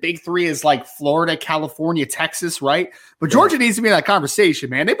about like the big 3 is like Florida, California, Texas, right? But Georgia needs to be in that conversation,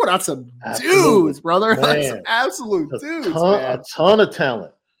 man. They put out some dudes, brother. Like some absolute dudes. A ton of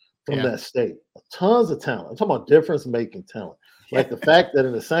talent from that state. Tons of talent. I'm talking about difference-making talent. Like the fact that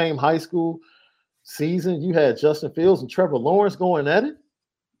in the same high school season, you had Justin Fields and Trevor Lawrence going at it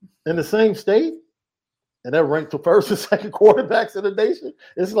in the same state, and they're ranked the first and second quarterbacks in the nation.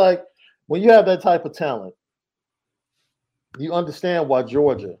 It's like, when you have that type of talent, you understand why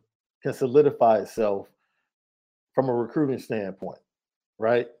Georgia can solidify itself from a recruiting standpoint,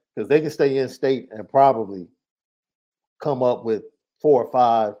 right? Because they can stay in state and probably come up with 4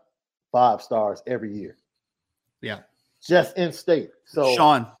 or 5 stars every year. Yeah. Just in state. So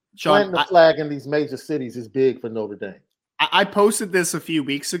Sean, planting the flag in these major cities is big for Notre Dame. I posted this a few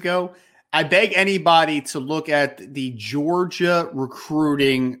weeks ago. I beg anybody to look at the Georgia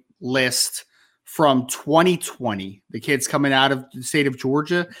recruiting list from 2020. The kids coming out of the state of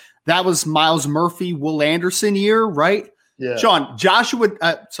Georgia. That was Miles Murphy, Will Anderson year, right? Yeah. Sean, Josh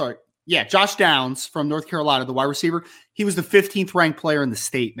Downs from North Carolina, the wide receiver. He was the 15th ranked player in the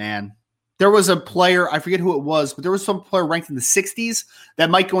state, man. There was a player, I forget who it was, but there was some player ranked in the 60s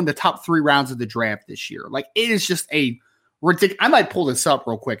that might go in the top 3 rounds of the draft this year. Like, it is just a ridiculous. I might pull this up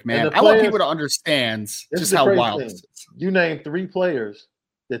real quick, man. I want people to understand just how wild this is. You named 3 players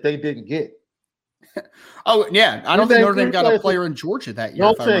that they didn't get. Oh, yeah. I don't think Notre Dame got a player in Georgia that year.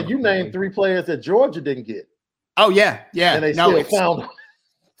 No, I'm saying you named 3 players that Georgia didn't get. Oh, yeah. Yeah. And they still found them.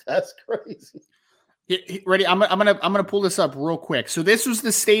 That's crazy. Ready? I'm gonna pull this up real quick. So this was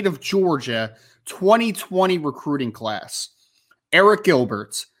the state of Georgia 2020 recruiting class. Eric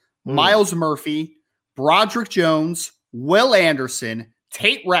Gilbert, Miles Murphy, Broderick Jones, Will Anderson,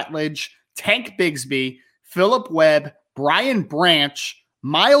 Tate Ratledge, Tank Bigsby, Philip Webb, Brian Branch,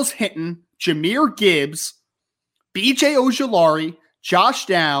 Miles Hinton, Jahmyr Gibbs, BJ Ojulari, Josh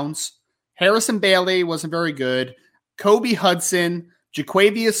Downs, Harrison Bailey wasn't very good, Kobe Hudson,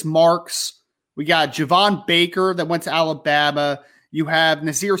 Jaquavius Marks. We got Javon Baker that went to Alabama. You have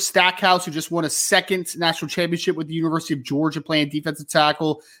Nazir Stackhouse, who just won a 2nd national championship with the University of Georgia playing defensive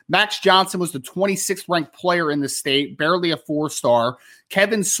tackle. Max Johnson was the 26th ranked player in the state, barely a 4-star.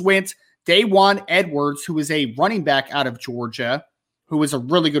 Kevin Swint, Dajuan Edwards, who is a running back out of Georgia, who is a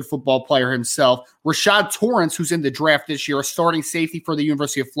really good football player himself. Rashad Torrance, who's in the draft this year, a starting safety for the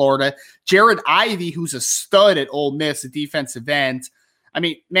University of Florida. Jared Ivey, who's a stud at Ole Miss, a defensive end. I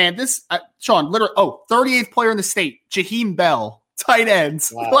mean, man, this, Sean, literally, 38th player in the state, Jaheim Bell, tight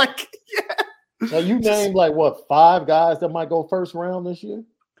ends. Wow. Like, yeah. So you named 5 guys that might go first round this year?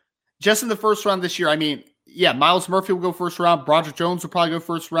 Just in the first round this year. I mean, yeah, Miles Murphy will go first round. Broderick Jones will probably go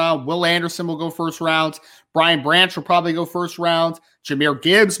first round. Will Anderson will go first round. Brian Branch will probably go first round. Jahmyr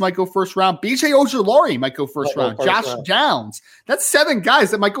Gibbs might go first round. BJ Ojulari might go first round. Josh Downs. That's 7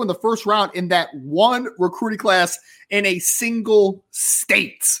 guys that might go in the first round in that one recruiting class in a single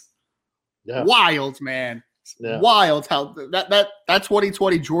state. Yeah. Wild, man. Yeah. Wild how that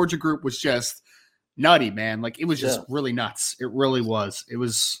 2020 Georgia group was just nutty, man. Like, it was just really nuts. It really was. It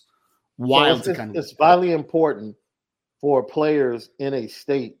was wild. So it's vitally important for players in a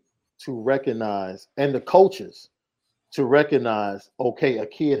state to recognize, and the coaches to recognize, okay, a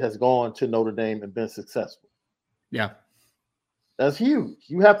kid has gone to Notre Dame and been successful. Yeah. That's huge.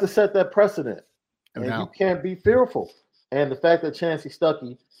 You have to set that precedent. And you can't be fearful. And the fact that Chancey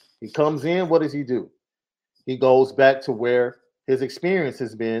Stuckey, he comes in, what does he do? He goes back to where his experience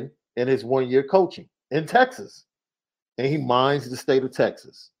has been in his 1-year coaching in Texas. And he mines the state of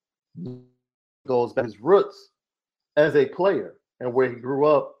Texas. He goes back to his roots as a player and where he grew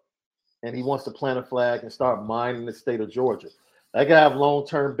up, and he wants to plant a flag and start mining the state of Georgia. That could have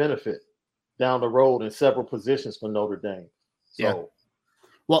long-term benefit down the road in several positions for Notre Dame. So, yeah.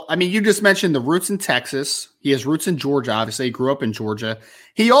 Well, I mean, you just mentioned the roots in Texas. He has roots in Georgia. Obviously, he grew up in Georgia.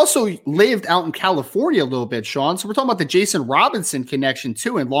 He also lived out in California a little bit, Sean. So we're talking about the Jason Robinson connection,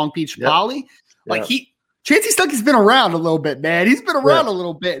 too, in Long Beach Poly. Like, Chancey Stuckey's been around a little bit, man. He's been around a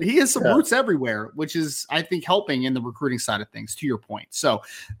little bit. He has some roots everywhere, which is, I think, helping in the recruiting side of things, to your point. So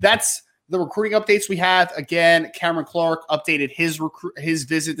that's the recruiting updates we have. Again, Cameron Clark updated his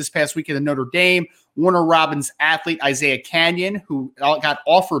visit this past weekend to Notre Dame. Warner Robins athlete Isaiah Canyon, who got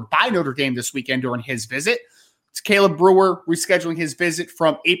offered by Notre Dame this weekend during his visit. It's Caleb Brewer rescheduling his visit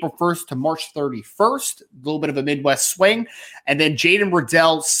from April 1st to March 31st. A little bit of a Midwest swing. And then Jaden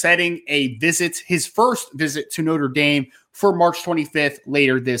Riddell setting his first visit to Notre Dame for March 25th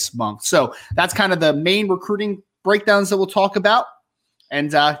later this month. So that's kind of the main recruiting breakdowns that we'll talk about.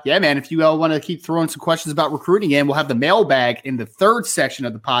 And yeah, man, if you want to keep throwing some questions about recruiting in, we'll have the mailbag in the 3rd section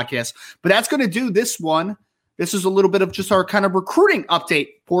of the podcast. But that's going to do this one. This is a little bit of just our kind of recruiting update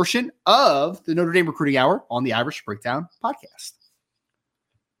portion of the Notre Dame Recruiting Hour on the Irish Breakdown podcast.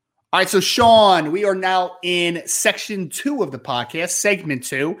 All right, so Sean, we are now in section 2 of the podcast, segment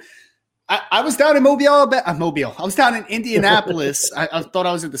 2. I was down in Mobile. I was down in Indianapolis. I thought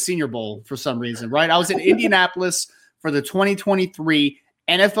I was at the Senior Bowl for some reason, right? I was in Indianapolis for the 2023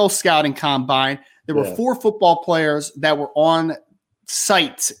 NFL Scouting Combine. There were 4 football players that were on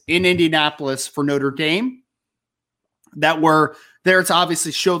site in Indianapolis for Notre Dame that were there to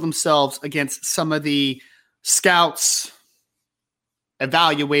obviously show themselves against some of the scouts,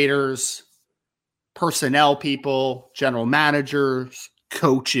 evaluators, personnel people, general managers,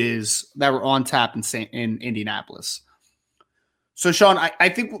 coaches that were on tap in Indianapolis. So, Sean, I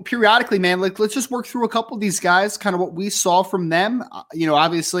think periodically, man, let's just work through a couple of these guys, kind of what we saw from them.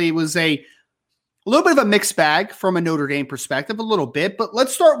 Obviously it was a little bit of a mixed bag from a Notre Dame perspective, a little bit, but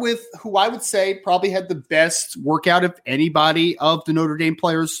let's start with who I would say probably had the best workout of anybody of the Notre Dame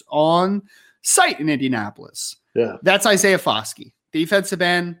players on site in Indianapolis. Yeah. That's Isaiah Foskey, defensive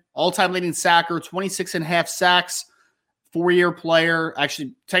end, all-time leading sacker, 26 and a half sacks, 4-year player,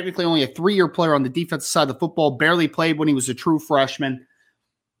 actually technically only a 3-year player on the defensive side of the football, barely played when he was a true freshman.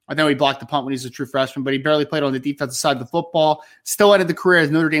 I know he blocked the punt when he was a true freshman, but he barely played on the defensive side of the football. Still ended the career as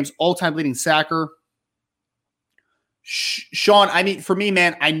Notre Dame's all-time leading sacker. Sean, I mean, for me,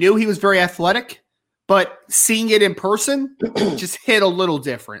 man, I knew he was very athletic, but seeing it in person just hit a little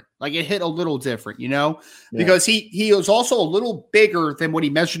different. Like it hit a little different, because he was also a little bigger than what he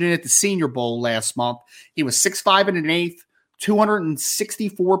measured in at the Senior Bowl last month. He was 6'5" and an eighth,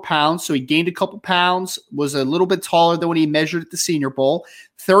 264 pounds. So he gained a couple pounds, was a little bit taller than what he measured at the Senior Bowl,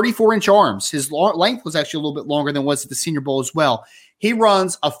 34-inch arms. His length was actually a little bit longer than was at the Senior Bowl as well. He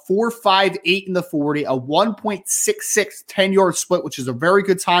runs a 4.58 in the 40, a 1.66 10-yard split, which is a very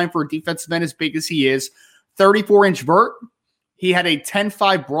good time for a defensive end as big as he is. 34-inch vert. He had a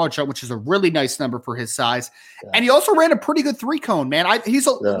 10.5 broad jump, which is a really nice number for his size. Yeah. And he also ran a pretty good 3-cone, man. Isaiah's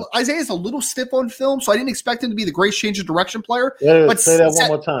a little stiff on film, so I didn't expect him to be the great change of direction player. Yeah, but say that one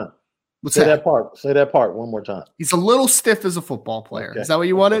more time. Say that part one more time. He's a little stiff as a football player. Okay. Is that what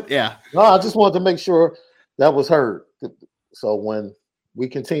you wanted? Yeah. No, I just wanted to make sure that was heard. So when we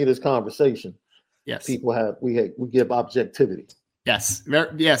continue this conversation, yes, we give objectivity. Yes,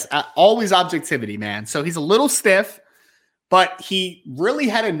 yes, always objectivity, man. So he's a little stiff, but he really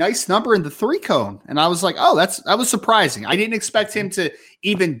had a nice number in the 3-cone, and I was like, oh, that was surprising. I didn't expect him to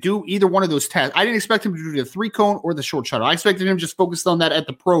even do either one of those tests. I didn't expect him to do the 3-cone or the short shuttle. I expected him just focused on that at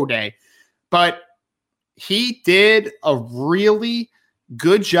the pro day, but he did a really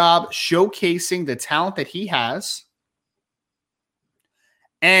good job showcasing the talent that he has.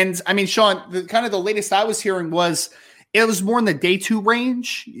 And I mean, Sean, the latest I was hearing was it was more in the day 2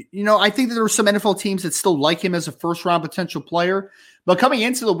 range. I think that there were some NFL teams that still like him as a first-round potential player. But coming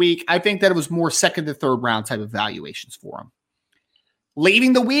into the week, I think that it was more second to third round type of valuations for him.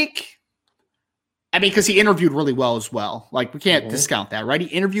 Leaving the week, I mean, because he interviewed really well as well. Like, we can't discount that, right? He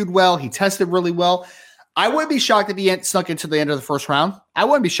interviewed well. He tested really well. I wouldn't be shocked if he snuck into the end of the first round. I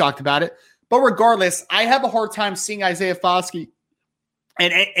wouldn't be shocked about it. But regardless, I have a hard time seeing Isaiah Foskey.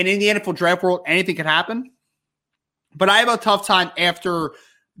 And in the NFL draft world, anything can happen. But I have a tough time after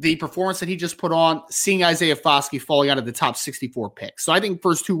the performance that he just put on, seeing Isaiah Foskey falling out of the top 64 picks. So I think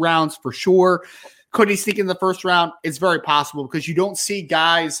first 2 rounds for sure. Could he sneak in the first round? It's very possible because you don't see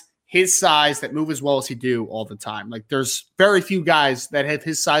guys his size that move as well as he do all the time. Like there's very few guys that have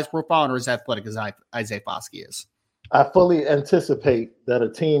his size profile and are as athletic as Isaiah Foskey is. I fully anticipate that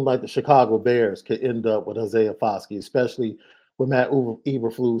a team like the Chicago Bears could end up with Isaiah Foskey, especially with Matt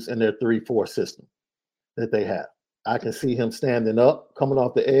Eberflus and their 3-4 system that they have. I can see him standing up, coming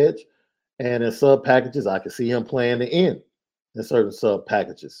off the edge, and in sub packages, I can see him playing the end in certain sub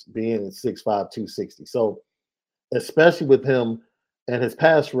packages, being 6'5", 260. So, especially with him and his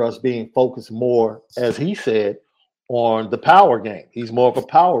pass rush being focused more, as he said, on the power game. He's more of a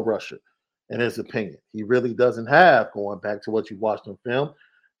power rusher, in his opinion. He really doesn't have, going back to what you watched on film,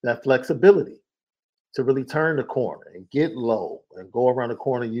 that flexibility to really turn the corner and get low and go around the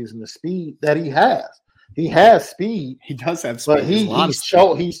corner using the speed that he has. He has speed. He does have speed. But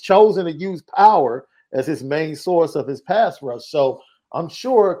he's chosen to use power as his main source of his pass rush. So I'm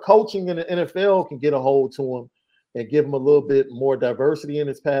sure coaching in the NFL can get a hold to him and give him a little bit more diversity in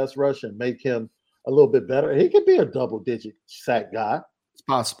his pass rush and make him a little bit better. He could be a double-digit sack guy. It's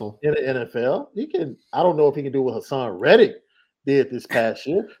possible. In the NFL. He can. I don't know if he can do what Hassan Reddick did this past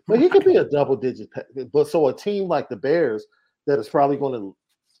year, but he could be a double-digit. But so a team like the Bears that is probably going to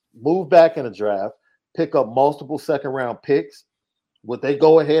move back in the draft, pick up multiple second-round picks, would they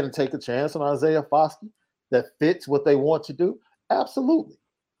go ahead and take a chance on Isaiah Foskey that fits what they want to do? Absolutely.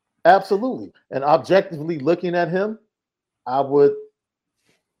 Absolutely. And objectively looking at him, I would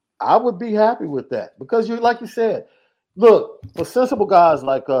be happy with that because like you said, look, for sensible guys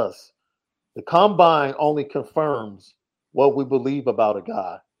like us, the combine only confirms what we believe about a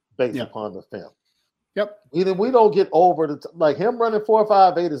guy based upon the film. Yep. Either we don't get over like him running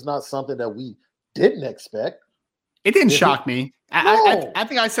 4.58 is not something that we didn't expect. It didn't shock me. I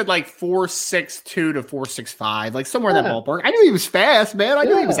think I said like 4.62 to 4.65, like somewhere in that ballpark. I knew he was fast, man. I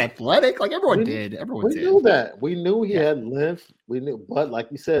knew he was athletic. Like everyone did. Everyone did. We knew that. We knew he had length. We knew, but like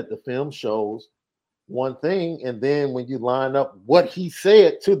you said, the film shows one thing, and then when you line up what he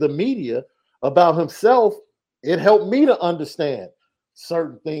said to the media about himself, it helped me to understand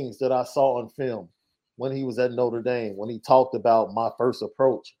certain things that I saw on film when he was at Notre Dame, when he talked about my first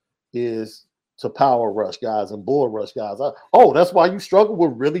approach is to power rush guys and bull rush guys. That's why you struggle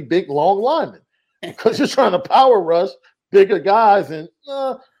with really big, long linemen, because you're trying to power rush bigger guys, and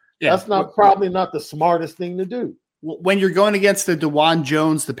that's probably not the smartest thing to do. When you're going against the DeJuan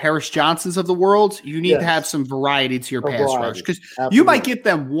Jones, the Paris Johnsons of the world, you need to have some variety to your pass rush, because you might get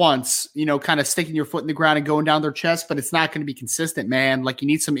them once, kind of sticking your foot in the ground and going down their chest, but it's not going to be consistent, man. Like you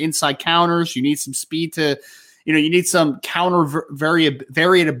need some inside counters. You need some speed to, you need some counter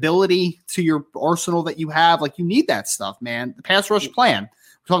variability to your arsenal that you have. Like you need that stuff, man. The pass rush plan.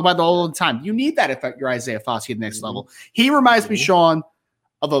 We talk about that all the time. You need that if you're Isaiah Foskey at the next level. He reminds me, Sean,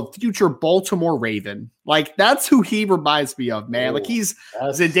 of a future Baltimore Raven. Like that's who he reminds me of, man. Like he's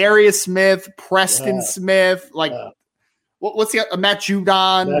Zadarius Smith, Preston Smith, like what's the Matt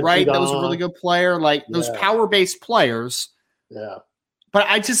Judon, right? That was a really good player. Like those power-based players. Yeah. But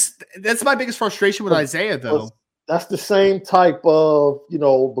that's my biggest frustration with Isaiah, though. That's the same type of,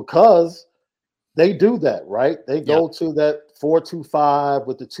 because they do that, right? They go to that 4-2-5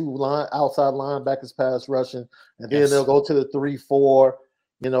 with the two outside linebackers pass rushing, and then they'll go to the 3-4.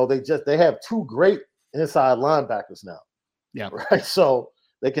 They have two great inside linebackers now. Yeah. Right. So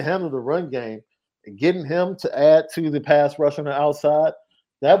they can handle the run game, and getting him to add to the pass rush on the outside,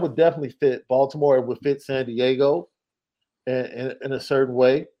 that would definitely fit Baltimore. It would fit San Diego in a certain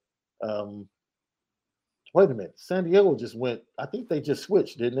way. Wait a minute. San Diego just went, I think they just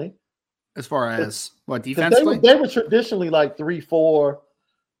switched, didn't they? As far as what defensively? They were traditionally like 3-4.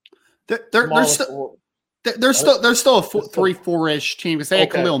 They're still a 3-4-ish team because they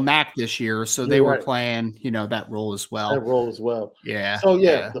had Khalil Mack this year, so they were playing, that role as well. Yeah. So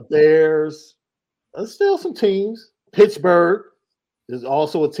the Bears. There's still some teams. Pittsburgh is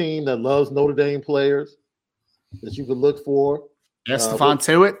also a team that loves Notre Dame players that you could look for. Yeah, Stephon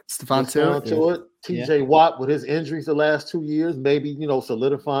Tuitt. TJ Watt with his injuries the last 2 years, maybe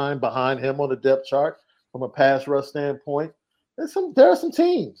solidifying behind him on the depth chart from a pass rush standpoint. There are some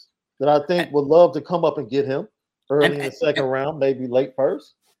teams that I think would love to come up and get him early in the second round, maybe late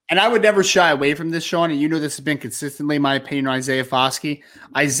first. And I would never shy away from this, Sean, and this has been consistently my opinion on Isaiah Foskey.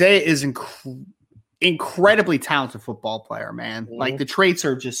 Isaiah is incredibly talented football player, man. Mm-hmm. Like the traits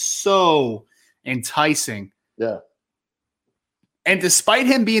are just so enticing. Yeah. And despite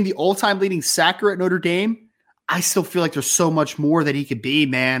him being the all-time leading sacker at Notre Dame, I still feel like there's so much more that he could be,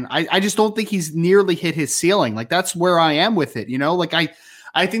 man. I just don't think he's nearly hit his ceiling. Like that's where I am with it, Like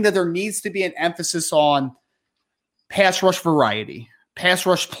I think that there needs to be an emphasis on pass rush variety, pass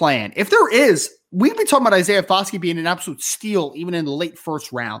rush plan. If there is, we'd be talking about Isaiah Foskey being an absolute steal even in the late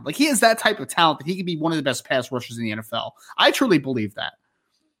first round. Like he is that type of talent that he could be one of the best pass rushers in the NFL. I truly believe that.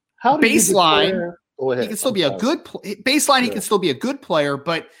 Baseline, he can still be a good baseline. He can still be a good player,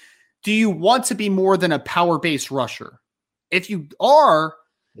 but do you want to be more than a power-based rusher? If you are,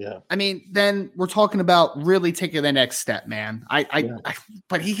 I mean, then we're talking about really taking the next step, man.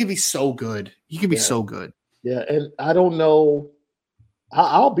 But he can be so good. He can be so good. Yeah, and I don't know.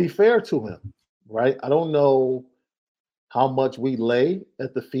 I'll be fair to him, right? I don't know how much we lay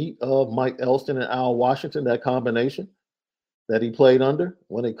at the feet of Mike Elston and Al Washington, that combination that he played under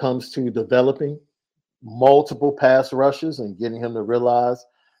when it comes to developing multiple pass rushes and getting him to realize,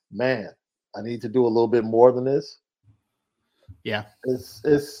 man, I need to do a little bit more than this. Yeah,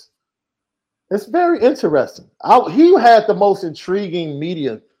 it's very interesting. He had the most intriguing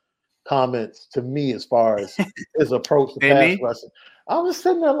media comments to me as far as his approach to pass rushing. I was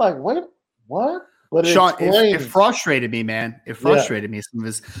sitting there like, wait, what? But Sean, it frustrated me, man. It frustrated me. Some of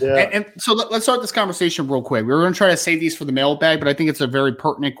his, and so let's start this conversation real quick. We were going to try to save these for the mailbag, but I think it's a very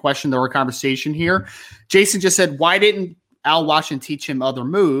pertinent question to our conversation here. Jason just said, why didn't Al Washington teach him other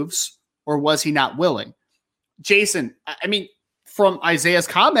moves, or was he not willing? Jason, I mean, from Isaiah's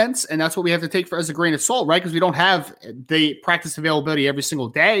comments, and that's what we have to take for as a grain of salt, right? Because we don't have the practice availability every single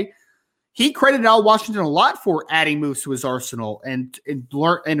day. He credited Al Washington a lot for adding moves to his arsenal and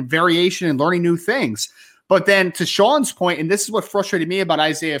variation and learning new things. But then to Sean's point, and this is what frustrated me about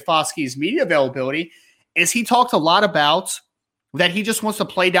Isaiah Foskey's media availability, is he talked a lot about that he just wants to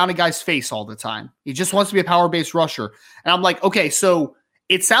play down a guy's face all the time. He just wants to be a power-based rusher. And I'm like, okay, so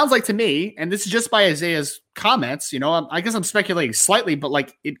it sounds like to me, and this is just by Isaiah's comments, I guess I'm speculating slightly, but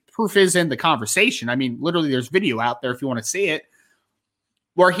like proof is in the conversation. I mean, literally there's video out there if you want to see it.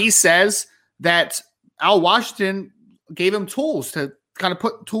 where he says that Al Washington gave him tools to kind of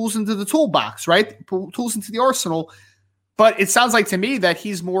put tools into the toolbox, right? Put tools into the arsenal. But it sounds like to me that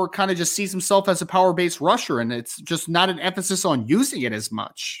he's more kind of just sees himself as a power-based rusher, and it's just not an emphasis on using it as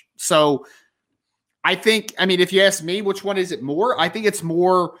much. So I think, I mean, if you ask me, which one is it more? I think it's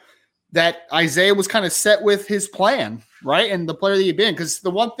more that Isaiah was kind of set with his plan, right? And the player that he'd been. Because the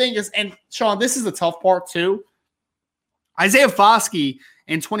one thing is, and Sean, this is the tough part too. Isaiah Foskey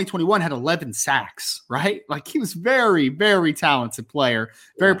in 2021 had 11 sacks, right? Like he was very, very talented player,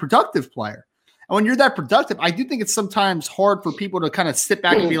 very productive player. And when you're that productive, I do think it's sometimes hard for people to kind of sit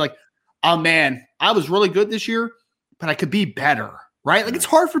back and be like, oh man, I was really good this year, but I could be better, right? Like it's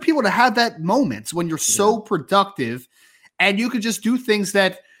hard for people to have that moments when you're so productive and you could just do things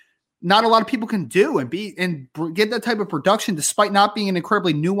that not a lot of people can do and get that type of production despite not being an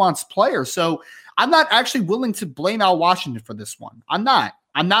incredibly nuanced player. So I'm not actually willing to blame Al Washington for this one. I'm not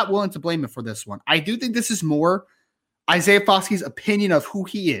willing to blame him for this one. I do think this is more Isaiah Foskey's opinion of who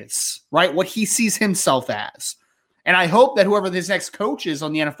he is, right? What he sees himself as. And I hope that whoever this next coach is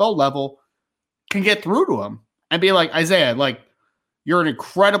on the NFL level can get through to him and be like, Isaiah, like, you're an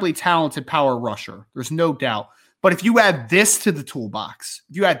incredibly talented power rusher. There's no doubt. But if you add this to the toolbox,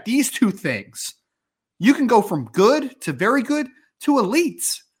 if you add these two things, you can go from good to very good to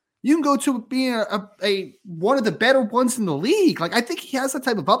elite. You can go to being a one of the better ones in the league. Like, I think he has that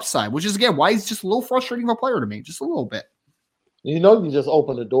type of upside, which is, again, why he's just a little frustrating of a player to me, just a little bit. You know, you just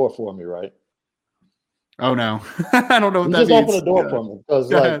opened the door for me, right? Oh, no. I don't know what you that just means. opened the door for me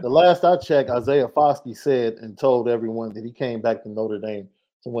because, like, the last I checked, Isaiah Foskey said and told everyone that he came back to Notre Dame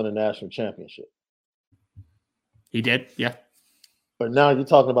to win a national championship. He did, yeah. But now you're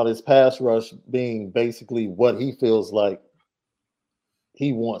talking about his pass rush being basically what he feels like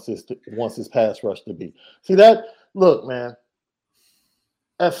he wants his pass rush to be. See that? Look, man,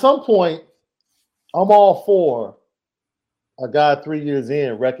 at some point, I'm all for a guy 3 years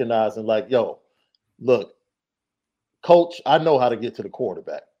in recognizing like, yo, look, coach, I know how to get to the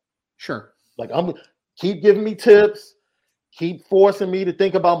quarterback. Sure. Like, I'm keep giving me tips, keep forcing me to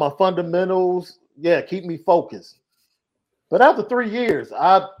think about my fundamentals. Yeah, keep me focused. But after 3 years,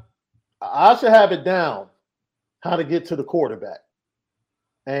 I should have it down how to get to the quarterback.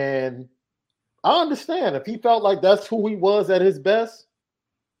 And I understand if he felt like that's who he was at his best,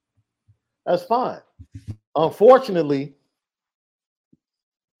 that's fine. Unfortunately,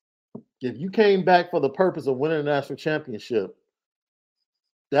 if you came back for the purpose of winning a national championship,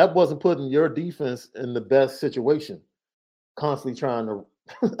 that wasn't putting your defense in the best situation. Constantly trying to,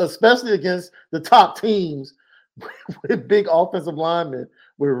 especially against the top teams with big offensive linemen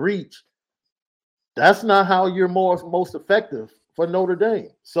with reach. That's not how you're most effective for Notre Dame.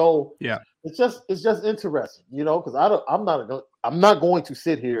 So yeah, it's just interesting, you know, because I'm not going to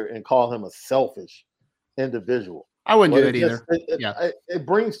sit here and call him a selfish individual. I wouldn't do it either. It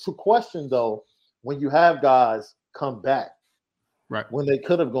brings to question though when you have guys come back, right, when they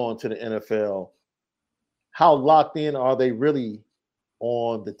could have gone to the NFL. How locked in are they really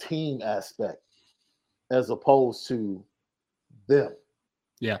on the team aspect as opposed to them?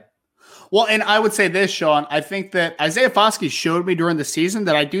 Yeah. Well, and I would say this, Sean, I think that Isaiah Foskey showed me during the season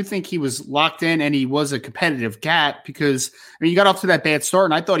that I do think he was locked in and he was a competitive cat because, I mean, you got off to that bad start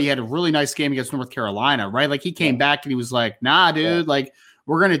and I thought he had a really nice game against North Carolina, right? Like he came back and he was like, nah, dude, like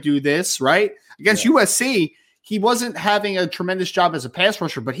we're going to do this, right? Against USC, he wasn't having a tremendous job as a pass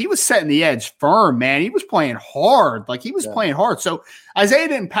rusher, but he was setting the edge firm, man. He was playing hard. Like he was playing hard. So Isaiah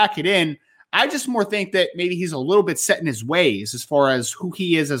didn't pack it in. I just more think that maybe he's a little bit set in his ways as far as who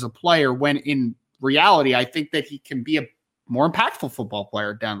he is as a player, when in reality, I think that he can be a more impactful football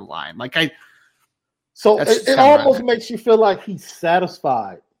player down the line. It almost makes you feel like he's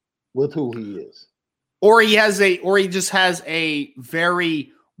satisfied with who he is. Or he just has a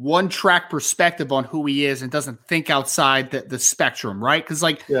very one-track perspective on who he is and doesn't think outside the spectrum, right? Because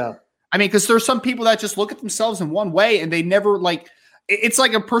because there's some people that just look at themselves in one way and they never it's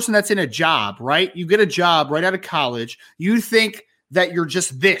like a person that's in a job, right? You get a job right out of college. You think that you're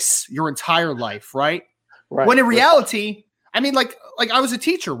just this your entire life, right? Right. When in reality, I mean, like I was a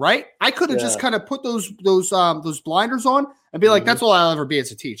teacher, right? I could have just kind of put those blinders on and be like, that's all I'll ever be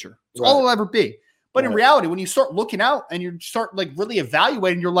as a teacher. That's all I'll ever be. But in reality, when you start looking out and you start like really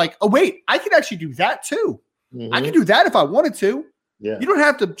evaluating, you're like, oh wait, I could actually do that too. I could do that if I wanted to. Yeah. You don't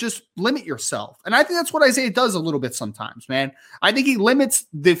have to just limit yourself. And I think that's what Isaiah does a little bit sometimes, man. I think he limits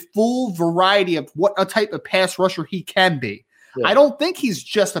the full variety of what a type of pass rusher he can be. Yeah. I don't think he's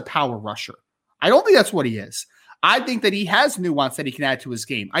just a power rusher. I don't think that's what he is. I think that he has nuance that he can add to his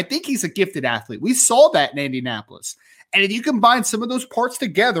game. I think he's a gifted athlete. We saw that in Indianapolis. And if you combine some of those parts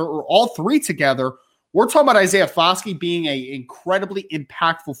together, or all three together, we're talking about Isaiah Foskey being an incredibly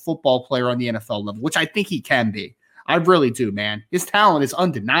impactful football player on the NFL level, which I think he can be. I really do, man. His talent is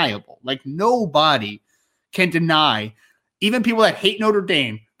undeniable. Like, nobody can deny, even people that hate Notre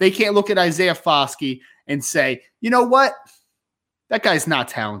Dame, they can't look at Isaiah Foskey and say, you know what? That guy's not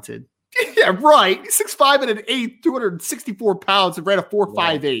talented. Yeah, right. He's 6'5" and an 8, 264 pounds, and ran a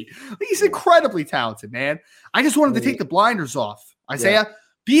 4.58. He's incredibly talented, man. I just wanted to take the blinders off. Isaiah,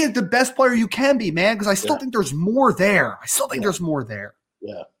 be the best player you can be, man, because I still think there's more there. I still think there's more there.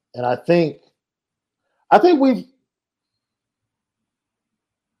 Yeah. And I think we've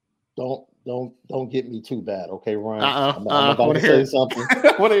don't get me too bad, okay, Ryan? I'm about to say something.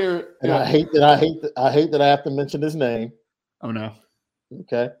 What are your? And I hate that I have to mention his name. Oh no.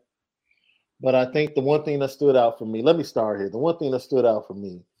 Okay. But I think the one thing that stood out for me, let me start here. The one thing that stood out for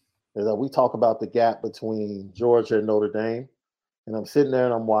me is that we talk about the gap between Georgia and Notre Dame. And I'm sitting there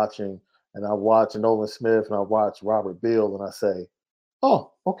and I'm watching, and I watch Nolan Smith and I watch Robert Beal, and I say,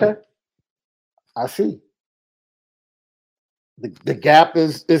 oh, okay. I see. The gap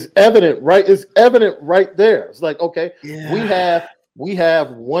is evident, right? It's evident right there. It's like, okay, we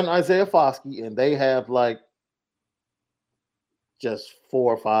have one Isaiah Foskey, and they have like just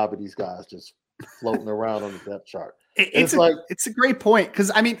 4 or 5 of these guys just floating around on the depth chart. It's a great point,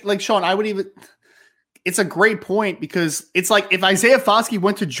 because I mean, like, Sean, it's a great point, because it's like if Isaiah Foskey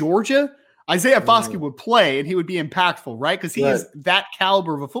went to Georgia, Isaiah Foskey would play and he would be impactful, right? Because he is that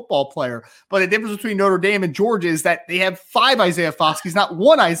caliber of a football player. But the difference between Notre Dame and Georgia is that they have 5 Isaiah Foskeys, not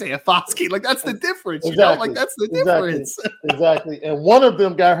 1 Isaiah Foskey. Like, that's the difference. Exactly. You know? Like, that's the difference. Exactly. And one of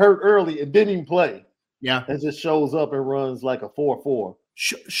them got hurt early and didn't even play. Yeah. And just shows up and runs like a 4.4.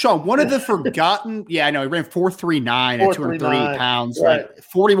 Sean, one of the forgotten, I know, he ran 4.39 at 238 pounds, right. Like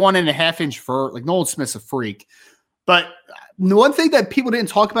 41.5-inch vert. Like, Nolan Smith's a freak. But the one thing that people didn't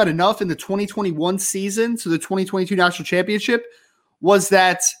talk about enough in the 2021 season, so the 2022 national championship, was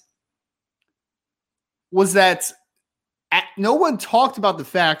that no one talked about the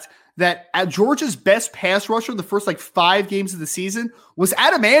fact that Georgia's best pass rusher the first 5 games of the season was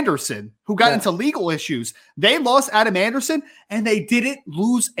Adam Anderson, who got into legal issues. They lost Adam Anderson, and they didn't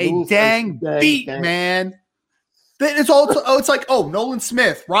lose a dang beat, man. It's like, Nolan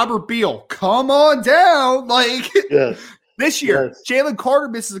Smith, Robert Beal, come on down. This year, Jalen Carter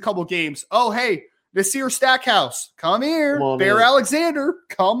misses a couple games. Oh, hey, Nasir Stackhouse, come here. Bear Alexander,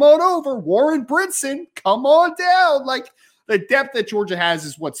 come on over. Warren Brinson, come on down. The depth that Georgia has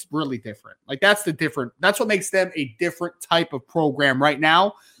is what's really different. That's what makes them a different type of program right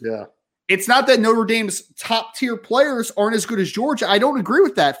now. Yeah. It's not that Notre Dame's top tier players aren't as good as Georgia. I don't agree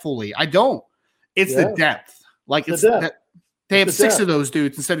with that fully. I don't. It's the depth. They have 6 of those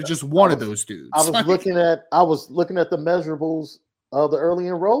dudes instead of just one of those dudes. I was looking at the measurables of the early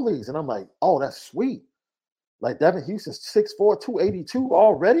enrollees, and I'm like, oh, that's sweet. Devin Houston's 6'4", 282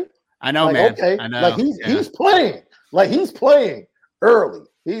 already. I know, man. Okay, I know. He's playing. He's playing early.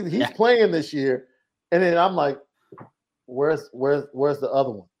 He's playing this year, and then I'm like, where's the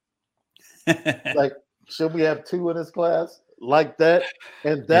other one? Should we have 2 in this class like that?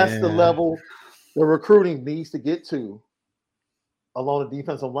 And that's the level the recruiting needs to get to along the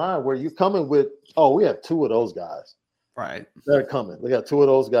defensive line, where you're coming with, we have 2 of those guys. Right. They're coming. We got 2 of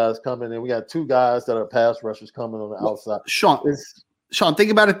those guys coming, and we got 2 guys that are pass rushers coming on the outside. Sean,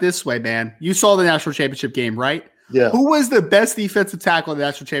 think about it this way, man. You saw the national championship game, right? Yeah. Who was the best defensive tackle in the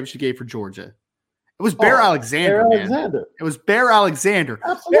national championship game for Georgia? It was Bear Alexander, man. It was Bear Alexander.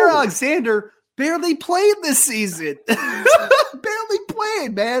 Absolutely. Bear Alexander barely played this season. Barely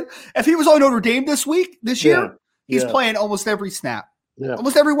played, man. If he was on Notre Dame this year, he's playing almost every snap. Yeah.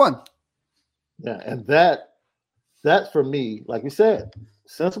 Almost every one. Yeah, and that for me, like we said,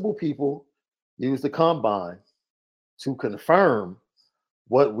 sensible people use the combine to confirm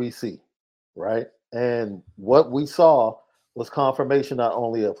what we see, right? And what we saw was confirmation not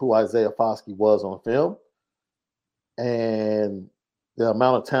only of who Isaiah Foskey was on film and the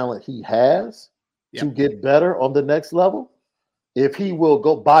amount of talent he has to get better on the next level, if he will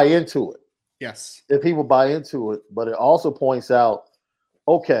go buy into it. Yes. If he will buy into it. But it also points out,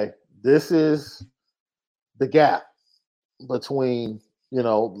 okay, this is the gap between,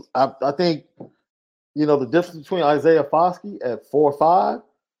 I think, the difference between Isaiah Foskey at 4.5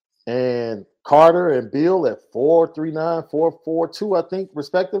 and Carter and Beal at 4.39, 4.42, I think,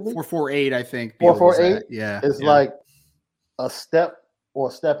 respectively. 4.48, I think. 4.48. Yeah. It's like a step or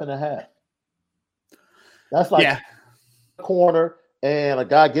a step and a half. That's like a corner and a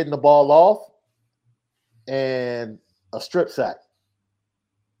guy getting the ball off. and a strip sack.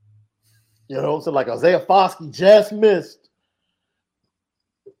 You know, so like Isaiah Foskey just missed,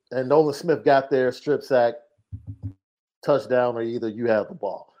 and Nolan Smith got there, strip sack, touchdown, or either you have the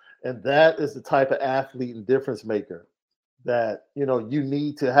ball. And that is the type of athlete and difference maker that, you know, you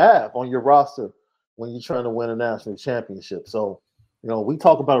need to have on your roster when you're trying to win a national championship. So, you know, we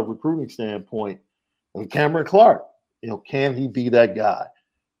talk about a recruiting standpoint, and Cameron Clark, you know, can he be that guy?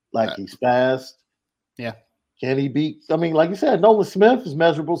 Like, he's fast. Yeah. Can he be? I mean, like you said, Nolan Smith is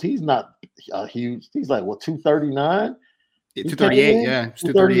measurables. He's not huge. He's like, what, 239? 238, yeah.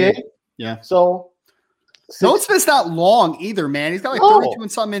 238. Yeah. So Nolan Smith's not long either, man. He's got like 32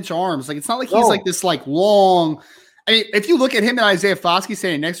 and something inch arms. Like, it's not like he's like this like long. I mean, if you look at him and Isaiah Foskey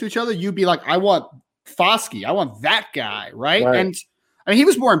standing next to each other, you'd be like, I want Foskey. I want that guy, right? And I mean, he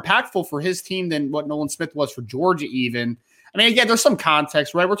was more impactful for his team than what Nolan Smith was for Georgia even. I mean, again, there's some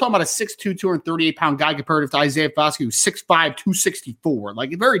context, right? We're talking about a 6'2", 238-pound guy comparative to Isaiah Foskey, who's 6'5", 264.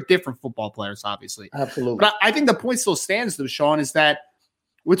 Like, very different football players, obviously. Absolutely. But I think the point still stands, though, Sean, is that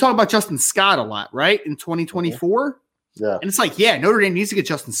we're talking about Justin Scott a lot, right, in 2024? Yeah. And it's like, yeah, Notre Dame needs to get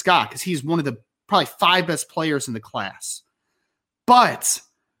Justin Scott because he's one of the probably 5 best players in the class. But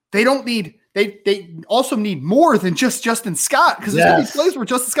they don't need – they also need more than just Justin Scott, because there's going to be plays where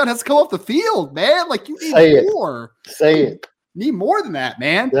Justin Scott has to come off the field, man. Like, you need more. Say it. Need more than that,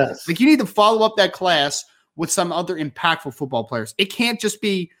 man. Yes. Like, you need to follow up that class with some other impactful football players. It can't just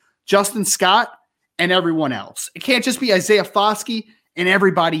be Justin Scott and everyone else. It can't just be Isaiah Foskey and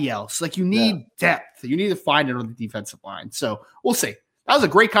everybody else. Like, you need depth. You need to find it on the defensive line. So we'll see. That was a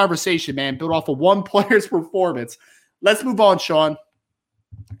great conversation, man, built off of one player's performance. Let's move on, Sean.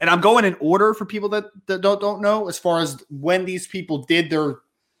 And I'm going in order for people that don't know as far as when these people did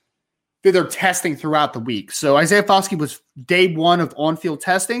their testing throughout the week. So Isaiah Foskey was day 1 of on-field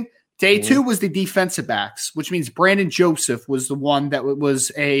testing. Day 2 was the defensive backs, which means Brandon Joseph was the one that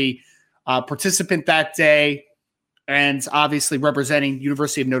was a participant that day, and obviously representing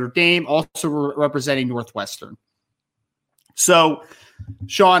University of Notre Dame, also representing Northwestern. So,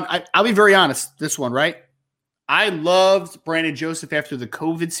 Sean, I'll be very honest, this one, right? I loved Brandon Joseph after the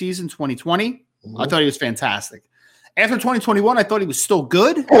COVID season 2020. I thought he was fantastic. After 2021, I thought he was still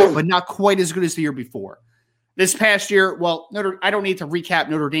good, but not quite as good as the year before. This past year, well, I don't need to recap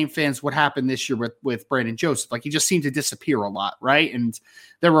Notre Dame fans what happened this year with Brandon Joseph. Like, he just seemed to disappear a lot, right? And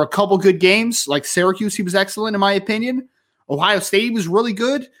there were a couple good games. Like Syracuse, he was excellent in my opinion. Ohio State, he was really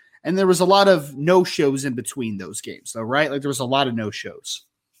good. And there was a lot of no-shows in between those games, though, right? Like, there was a lot of no-shows.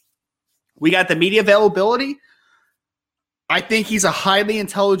 We got the media availability. I think he's a highly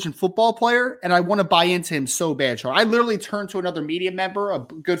intelligent football player, and I want to buy into him so bad, Sean. I literally turned to another media member, a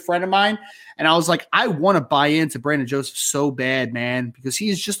good friend of mine, and I was like, I want to buy into Brandon Joseph so bad, man, because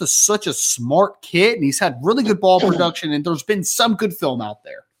he's just such a smart kid, and he's had really good ball production, and there's been some good film out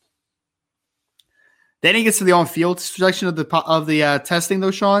there. Then he gets to the on-field section of the testing,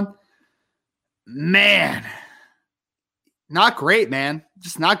 though, Sean. Man, not great, man.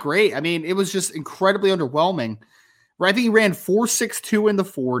 Just not great. I mean, it was just incredibly underwhelming. I think he ran 4.62 in the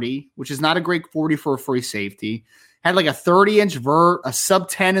 40, which is not a great 40 for a free safety. Had like a 30-inch vert, a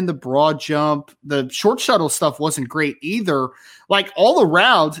sub-10 in the broad jump. The short shuttle stuff wasn't great either. Like, all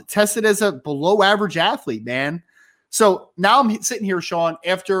around, tested as a below-average athlete, man. So now I'm sitting here, Sean,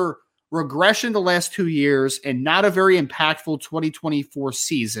 after regression the last 2 years and not a very impactful 2024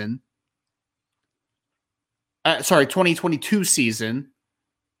 season. 2022 season.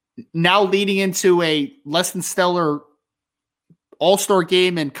 Now leading into a less than stellar all-star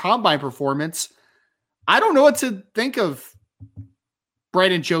game and combine performance. I don't know what to think of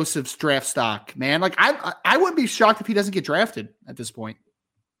Brandon Joseph's draft stock, man. Like, I wouldn't be shocked if he doesn't get drafted at this point.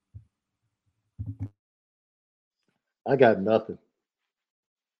 I got nothing.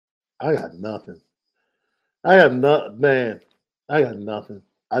 I got nothing. I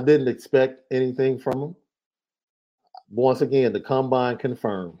didn't expect anything from him. Once again, the combine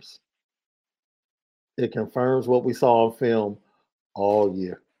confirms. It confirms what we saw on film all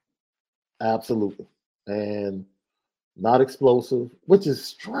year. Absolutely. And not explosive, which is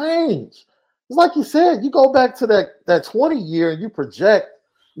strange. It's like you said, you go back to that 20 year and you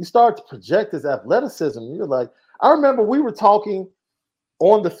start to project his athleticism. You're like, I remember we were talking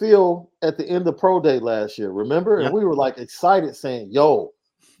on the field at the end of Pro Day last year, remember? Yep. And we were like excited saying, yo,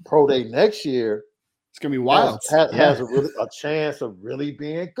 Pro Day next year, it's going to be wild. Has a chance of really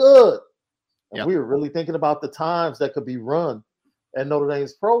being good. And we were really thinking about the times that could be run at Notre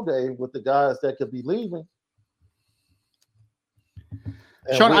Dame's Pro Day with the guys that could be leaving.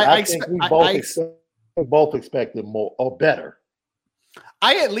 And Sean, I think we both expected more or better.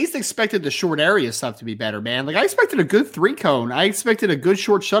 I at least expected the short area stuff to be better, man. Like I expected a good 3-cone. I expected a good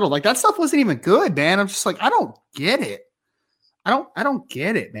short shuttle. Like that stuff wasn't even good, man. I'm just like, I don't get it. I don't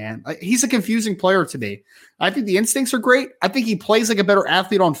get it, man. Like, he's a confusing player to me. I think the instincts are great. I think he plays like a better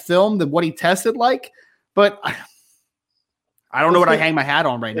athlete on film than what he tested like. But I don't know what I hang my hat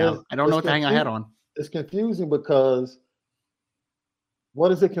on right now. I don't know what to hang my hat on. It's confusing because what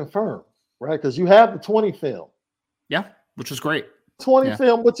does it confirm, right? Because you have the 20 film. Yeah, which was great. 20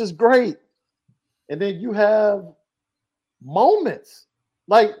 film, which is great. And then you have moments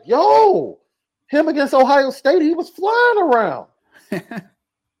like, him against Ohio State, he was flying around.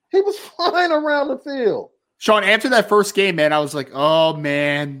 He was flying around the field. Sean, after that first game, man, I was like, oh,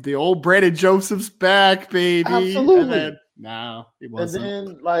 man, the old Brandon Joseph's back, baby. Absolutely. No, it wasn't. And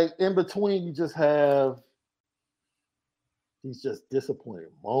then, like, in between, you just have these just disappointing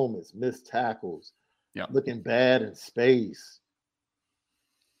moments, missed tackles, looking bad in space.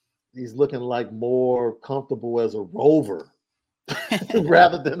 He's looking like more comfortable as a rover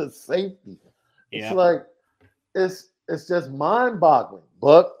rather than a safety. It's like it's just mind-boggling,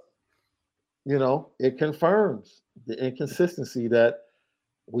 but it confirms the inconsistency that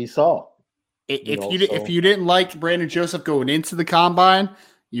we saw. If you didn't like Brandon Joseph going into the combine,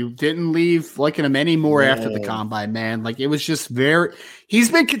 you didn't leave liking him anymore after the combine, man. Like it was just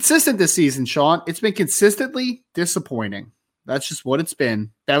he's been consistent this season, Sean. It's been consistently disappointing. That's just what it's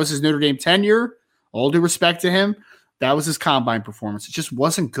been. That was his Notre Dame tenure. All due respect to him. That was his combine performance. It just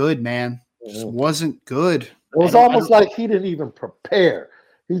wasn't good, man. It just wasn't good. It was almost like he didn't even prepare.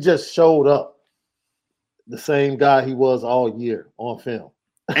 He just showed up. The same guy he was all year on film.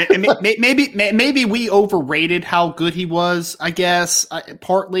 and maybe we overrated how good he was, I guess,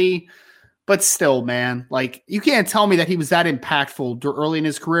 partly. But still, man, like you can't tell me that he was that impactful early in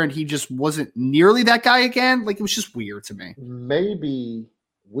his career and he just wasn't nearly that guy again. Like it was just weird to me. Maybe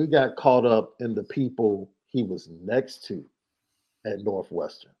we got caught up in the people he was next to at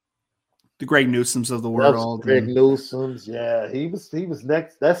Northwestern. The Greg Newsomes of the world. Greg Newsomes, he was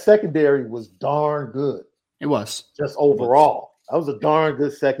next. That secondary was darn good. It was. Just overall. That was a darn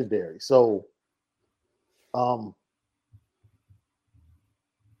good secondary. So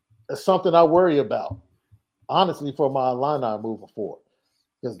it's something I worry about, honestly, for my Illini moving forward.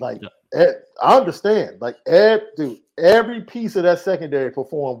 Because, I understand. Like, every piece of that secondary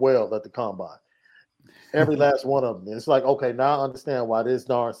performed well at the combine. Every last one of them. It's like, okay, now I understand why this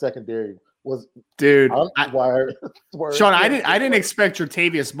darn secondary was. Dude, Sean, I didn't expect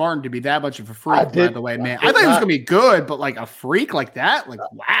Jertavius Martin to be that much of a freak, by the way, man. I thought he was going to be good, but like a freak like that? Like,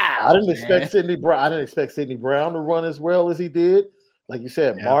 wow. I didn't expect Sidney Brown to run as well as he did. Like you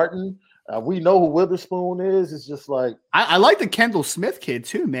said, Martin. We know who Witherspoon is. It's just like I like the Kendall Smith kid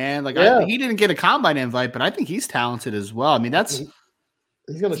too, man. Like he didn't get a combine invite, but I think he's talented as well. I mean,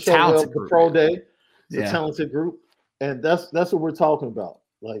 he's going to show up the pro day. It's a talented group, and that's what we're talking about.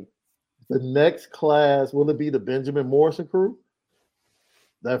 Like the next class, will it be the Benjamin Morrison crew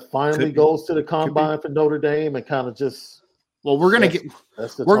that finally goes to the combine for Notre Dame and kind of just? Well, we're gonna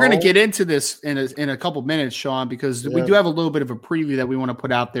get into this in a couple minutes, Sean, because we do have a little bit of a preview that we want to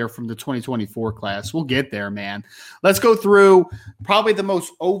put out there from the 2024 class. We'll get there, man. Let's go through probably the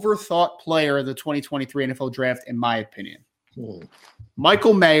most overthought player of the 2023 NFL draft, in my opinion.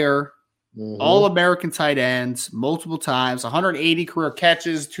 Michael Mayer, All-American tight ends, multiple times, 180 career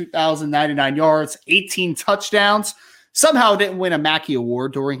catches, 2,099 yards, 18 touchdowns. Somehow didn't win a Mackey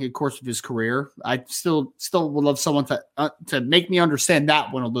Award during the course of his career. I still would love someone to make me understand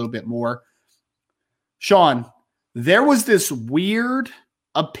that one a little bit more. Sean, there was this weird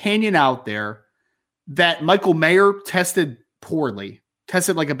opinion out there that Michael Mayer tested poorly,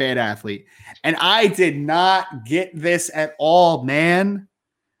 tested like a bad athlete. And I did not get this at all, man.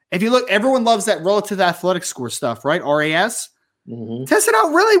 If you look, everyone loves that relative athletic score stuff, right? RAS. Tested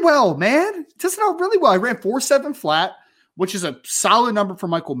out really well, man. Tested out really well. I ran 4.7 flat, which is a solid number for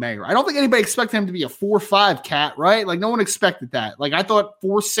Michael Mayer. I don't think anybody expected him to be a 4.5 cat, right? Like no one expected that. Like I thought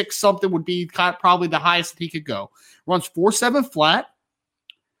 4.6 something would be probably the highest that he could go. Runs 4.7 flat.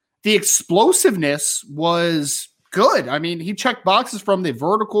 The explosiveness was good. I mean, he checked boxes from the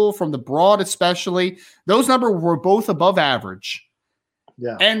vertical, from the broad especially. Those numbers were both above average.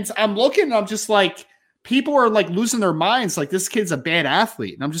 Yeah. And I'm looking and I'm just like, people are like losing their minds. Like this kid's a bad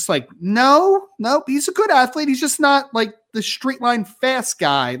athlete. And I'm just like, no, he's a good athlete. He's just not like the straight line fast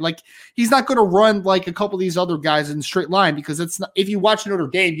guy. Like he's not going to run like a couple of these other guys in the straight line because it's not, if you watch Notre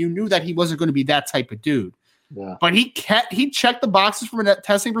Dame, you knew that he wasn't going to be that type of dude. Yeah. But he checked the boxes from a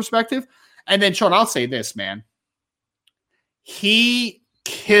testing perspective. And then Sean, I'll say this, man. He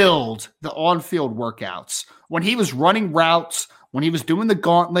killed the on-field workouts when he was running routes, when he was doing the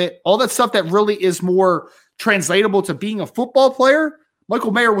gauntlet, all that stuff that really is more translatable to being a football player,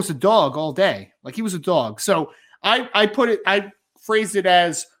 Michael Mayer was a dog all day. Like, he was a dog. So I phrased it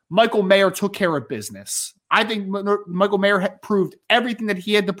as Michael Mayer took care of business. I think Michael Mayer proved everything that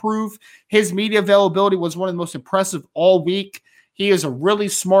he had to prove. His media availability was one of the most impressive all week. He is a really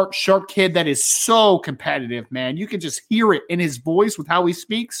smart, sharp kid that is so competitive, man. You can just hear it in his voice with how he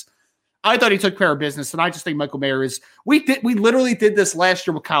speaks. I thought he took care of business, and I just think Michael Mayer is – we literally did this last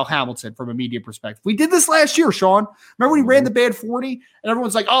year with Kyle Hamilton from a media perspective. We did this last year, Sean. Remember when he ran the bad 40, and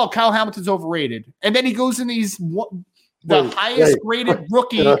everyone's like, oh, Kyle Hamilton's overrated. And then he goes in the highest-rated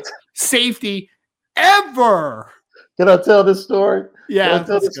rookie safety ever. Can I tell this story? Yeah. Can I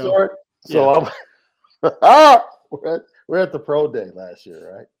tell this story? So we're at the pro day last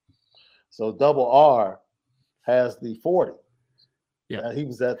year, right? So Double R has the 40. Yeah. He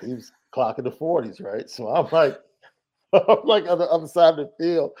was clocking the 40s, right? So I'm like on the other side of the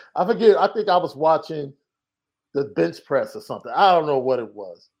field. I forget. I think I was watching the bench press or something. I don't know what it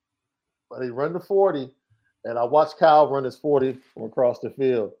was, but he run the 40, and I watched Kyle run his 40 from across the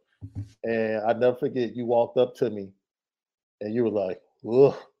field. And I never forget, you walked up to me, and you were like,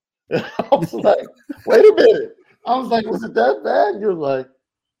 "Ugh." And I was like, "Wait a minute." I was like, "Was it that bad?" And you're like,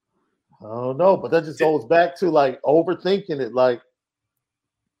 "I don't know," but that just goes back to like overthinking it, like.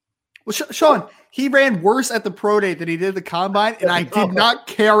 Well, Sean, he ran worse at the pro day than he did at the combine, and I did not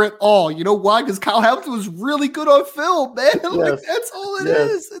care at all. You know why? Because Kyle Hamilton was really good on film, man. Yes. Like, that's all it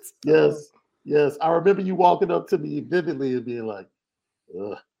is. Yes. I remember you walking up to me vividly and being like,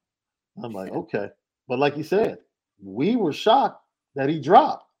 ugh. I'm like, okay. But like you said, we were shocked that he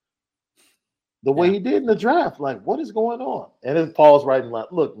dropped the way he did in the draft. Like, what is going on? And then Paul's writing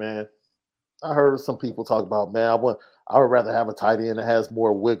like, look, man, I heard some people talk about, man, I would rather have a tight end that has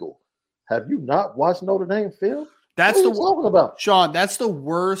more wiggle. Have you not watched Notre Dame film? That's what are you talking about, Sean. That's the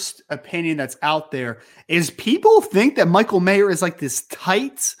worst opinion that's out there. Is people think that Michael Mayer is like this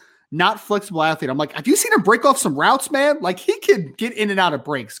tight, not flexible athlete. I'm like, have you seen him break off some routes, man? Like, he can get in and out of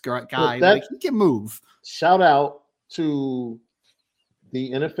breaks, guy. Like, he can move. Shout out to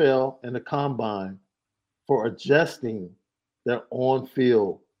the NFL and the Combine for adjusting their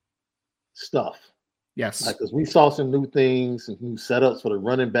on-field stuff. Yes. Because we saw some new things and new setups for the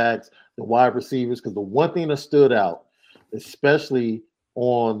running backs, the wide receivers. Because the one thing that stood out, especially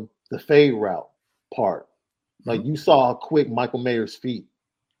on the fade route part, like you saw how quick Michael Mayer's feet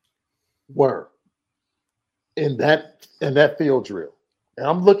were in that field drill. And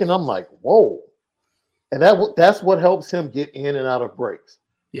I'm like, whoa. And that's what helps him get in and out of breaks.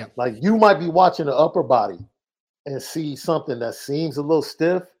 Yeah. Like, you might be watching the upper body and see something that seems a little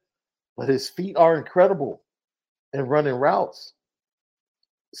stiff, but his feet are incredible in running routes.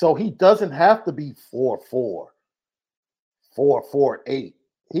 So he doesn't have to be 4'4", 4'8".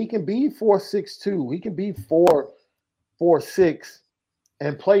 He can be 4'6", he can be 4'6",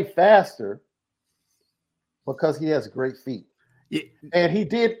 and play faster because he has great feet. Yeah. And he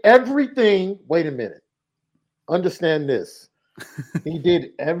did everything. Wait a minute. Understand this. He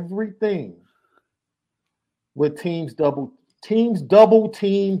did everything with teams double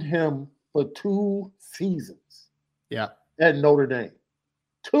teamed him for 2 seasons. Yeah. At Notre Dame.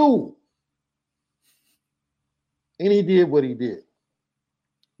 2. And he did what he did.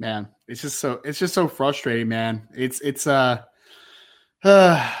 Man, it's just so frustrating, man. So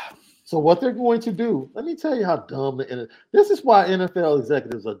what they're going to do, let me tell you how dumb this is why NFL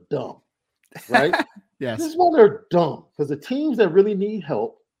executives are dumb, right? Yes. This is why they're dumb, because the teams that really need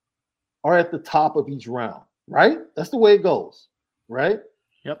help are at the top of each round, right? That's the way it goes, right?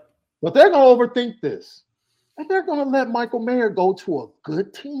 Yep. But they're going to overthink this, and they're going to let Michael Mayer go to a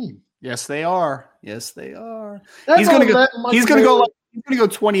good team. Yes, they are. Yes, they are. They're He's going to go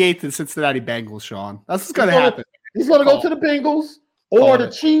 28th to the Cincinnati Bengals, Sean. That's what's going to happen. He's going to go to the Bengals or the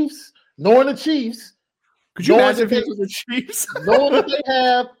Chiefs, knowing the Chiefs. Could you imagine if he was the Chiefs? Knowing that they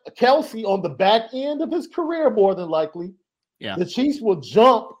have Kelsey on the back end of his career, more than likely, the Chiefs will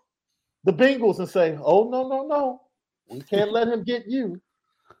jump the Bengals and say, oh, no. We can't let him get you.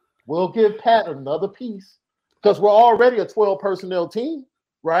 We'll give Pat another piece because we're already a 12 personnel team,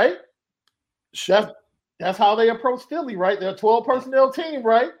 right? That's how they approach Philly, right? They're a 12 personnel team,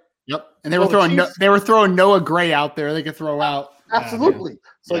 right? Yep. And they were throwing Noah Gray out there. They could throw out. Absolutely.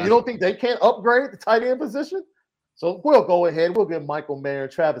 You don't think they can't upgrade the tight end position? So we'll go ahead. We'll get Michael Mayer,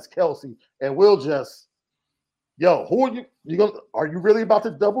 Travis Kelce, and we'll just, who are you? Are you really about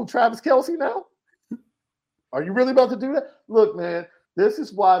to double Travis Kelce now? Are you really about to do that? Look, man, this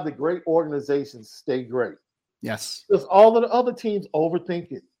is why the great organizations stay great. Yes. Because all of the other teams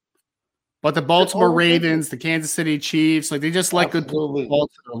overthink it. But the Baltimore Ravens, the Kansas City Chiefs, like they just let good ball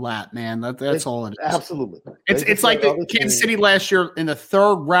to their lap, man. That's all it is. Absolutely. It's like the Kansas City last year in the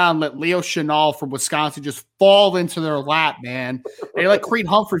third round let Leo Chenal from Wisconsin just fall into their lap, man. They let Creed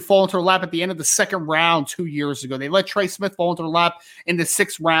Humphrey fall into their lap at the end of the second round 2 years ago. They let Trey Smith fall into their lap in the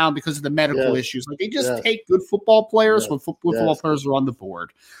sixth round because of the medical issues. Like they just take good football players when football players are on the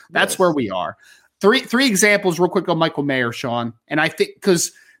board. That's where we are. Three examples real quick on Michael Mayer, Sean. And I think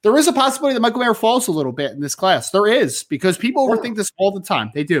because there is a possibility that Michael Mayer falls a little bit in this class. There is, because people overthink this all the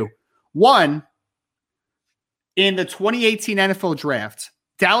time. They do. One, in the 2018 NFL Draft,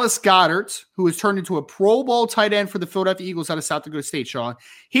 Dallas Goedert, who was turned into a Pro Bowl tight end for the Philadelphia Eagles out of South Dakota State, Sean,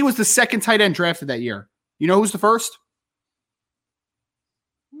 he was the second tight end drafted that year. You know who's the first?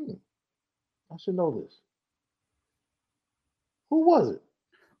 I should know this. Who was it?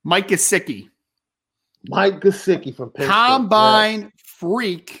 Mike Gesicki. Mike Gesicki from Penn State. Combine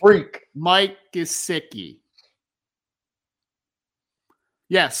freak Mike Gesicki.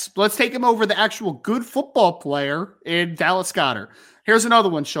 Yes, let's take him over the actual good football player in Dallas Goedert. Here's another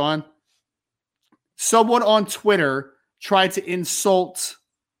one, Sean. Someone on Twitter tried to insult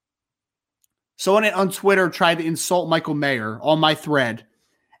Michael Mayer on my thread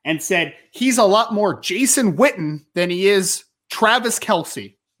and said he's a lot more Jason Witten than he is Travis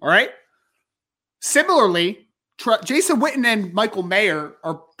Kelce. All right? Similarly, Jason Witten and Michael Mayer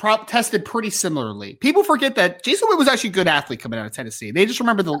are tested pretty similarly. People forget that Jason Witten was actually a good athlete coming out of Tennessee. They just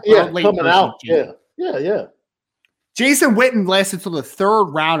remember the late coming out. Yeah. Jason Witten lasted until the third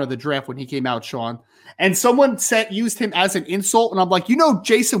round of the draft when he came out, Sean. And someone used him as an insult. And I'm like,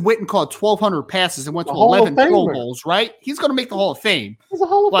 Jason Witten caught 1,200 passes and went to 11 Pro Bowls, right? He's going to make the Hall of Fame. He's a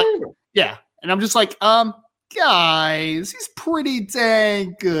Hall of Famer. Yeah. And I'm just like, guys, he's pretty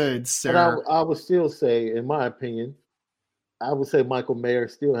dang good, sir. But I would still say, in my opinion, I would say Michael Mayer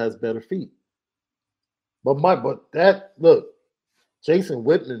still has better feet. Jason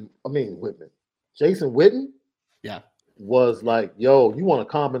Witten, was like, yo, you want a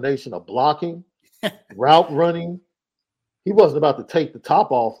combination of blocking, route running. He wasn't about to take the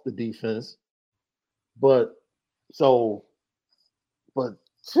top off the defense.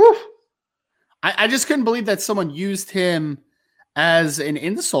 I just couldn't believe that someone used him as an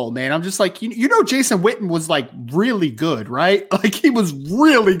insult, man. I'm just like, Jason Witten was like really good, right? Like he was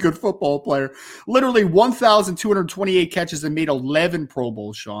really good football player. Literally 1,228 catches and made 11 Pro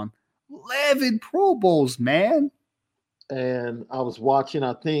Bowls, Sean. 11 Pro Bowls, man. And I was watching,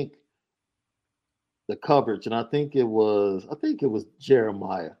 I think, the coverage, and I think it was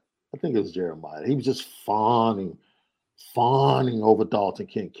Jeremiah. He was just fawning over Dalton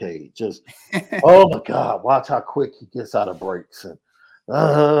Kincaid. Just, oh my God, watch how quick he gets out of breaks. And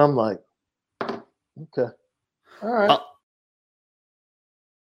I'm like, okay, all right.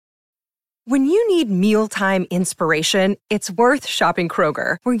 When you need mealtime inspiration, it's worth shopping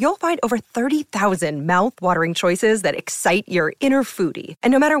Kroger, where you'll find over 30,000 mouth-watering choices that excite your inner foodie.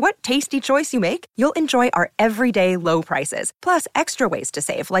 And no matter what tasty choice you make, you'll enjoy our everyday low prices, plus extra ways to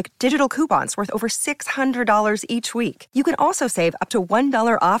save, like digital coupons worth over $600 each week. You can also save up to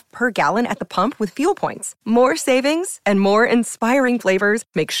 $1 off per gallon at the pump with fuel points. More savings and more inspiring flavors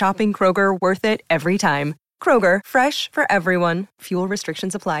make shopping Kroger worth it every time. Kroger, fresh for everyone. Fuel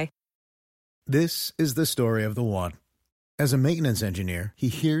restrictions apply. This is the story of the one. As a maintenance engineer, he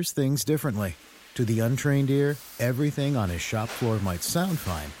hears things differently. To the untrained ear, everything on his shop floor might sound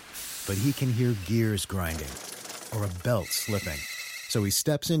fine, but he can hear gears grinding or a belt slipping. So he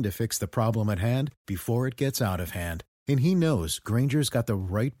steps in to fix the problem at hand before it gets out of hand. And he knows Grainger's got the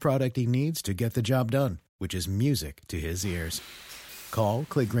right product he needs to get the job done, which is music to his ears. Call,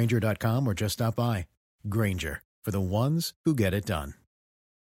 click Grainger.com, or just stop by. Grainger, for the ones who get it done.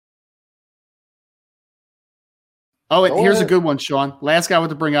 Oh, and here's a good one, Sean. Last guy I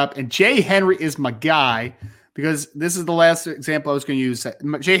want to bring up. And Jay Henry is my guy because this is the last example I was going to use.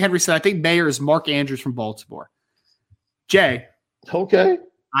 Jay Henry said, I think Mayer is Mark Andrews from Baltimore. Jay. Okay.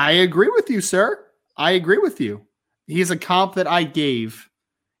 I agree with you, sir. I agree with you. He's a comp that I gave.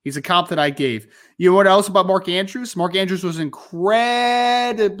 You know what else about Mark Andrews? Mark Andrews was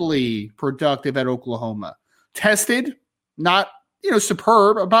incredibly productive at Oklahoma. Tested, not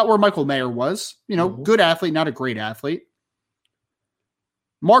superb, about where Michael Mayer was. Good athlete, not a great athlete.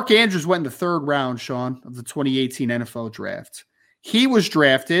 Mark Andrews went in the third round, Sean, of the 2018 NFL draft. He was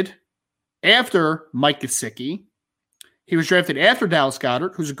drafted after Mike Gesicki. He was drafted after Dallas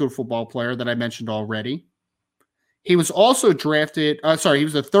Goedert, who's a good football player that I mentioned already. He was also drafted, he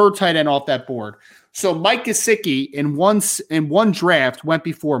was the third tight end off that board. So Mike Gesicki in one draft went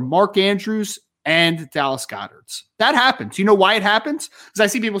before Mark Andrews and Dallas Goedert's. That happens. You know why it happens? Because I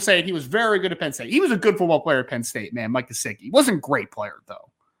see people saying he was very good at Penn State. He was a good football player at Penn State, man, Mike Gesicki. He wasn't a great player, though.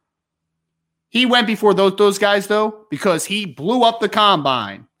 He went before those guys, though, because he blew up the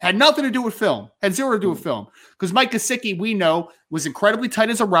combine. Had nothing to do with film. Had zero to do with film. Because Mike Gesicki, we know, was incredibly tight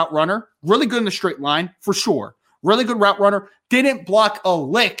as a route runner. Really good in the straight line, for sure. Really good route runner. Didn't block a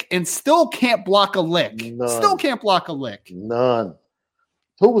lick and still can't block a lick. None. Still can't block a lick. None.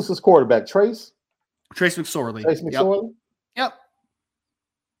 Who was his quarterback? Trace McSorley.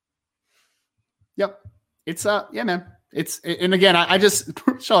 Yep. It's yeah, man. And again, I just,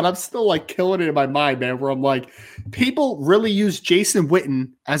 Sean, I'm still like killing it in my mind, man, where I'm like, people really use Jason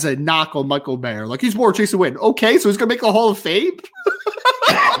Witten as a knock on Michael Mayer. Like, he's more Jason Witten. Okay, so he's going to make a Hall of Fame?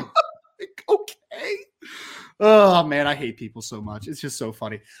 Okay. Oh, man, I hate people so much. It's just so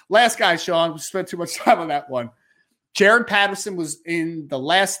funny. Last guy, Sean, we spent too much time on that one. Jared Patterson was in the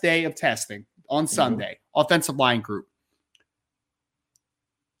last day of testing on Sunday, offensive line group.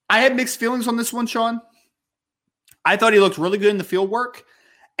 I had mixed feelings on this one, Sean. I thought he looked really good in the field work,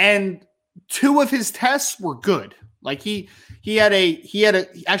 and 2 of his tests were good. Like three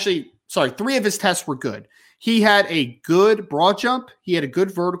of his tests were good. He had a good broad jump. He had a good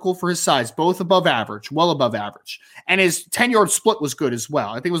vertical for his size, both above average, well above average. And his 10-yard split was good as well.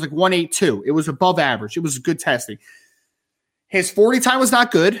 I think it was like 1.82. It was above average. It was good testing. His 40 time was not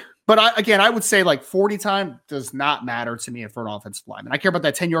good, but I would say like 40 time does not matter to me for an offensive lineman. I care about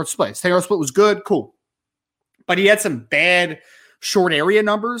that 10-yard split. His 10-yard split was good, cool. But he had some bad short area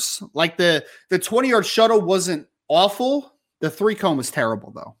numbers. Like the 20-yard shuttle wasn't awful. The 3-cone was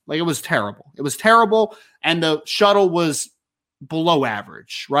terrible, though. Like, it was terrible. It was terrible, and the shuttle was below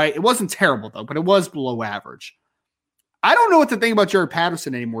average, right? It wasn't terrible, though, but it was below average. I don't know what to think about Jared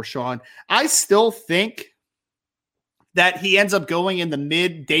Patterson anymore, Sean. I still think that he ends up going in the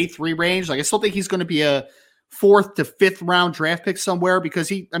mid day 3 range. Like, I still think he's going to be a 4th to 5th round draft pick somewhere because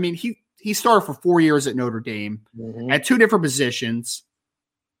he started for 4 years at Notre Dame at 2 different positions.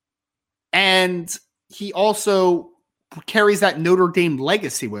 And he also carries that Notre Dame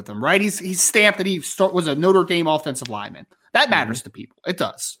legacy with him, right? He's stamped that he was a Notre Dame offensive lineman. That matters to people. It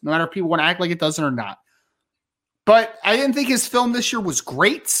does. No matter if people want to act like it doesn't or not. But I didn't think his film this year was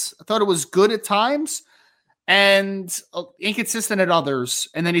great. I thought it was good at times and inconsistent at others.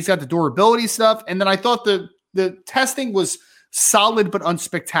 And then he's got the durability stuff. And then I thought the testing was solid but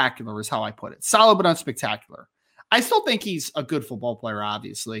unspectacular is how I put it. Solid but unspectacular. I still think he's a good football player,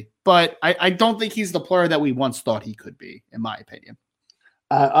 obviously, but I don't think he's the player that we once thought he could be, in my opinion.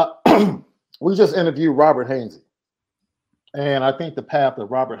 We just interviewed Robert Hainsey, and I think the path that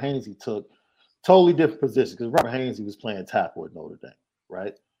Robert Hainsey took, totally different position, because Robert Hainsey was playing tackle at Notre Dame,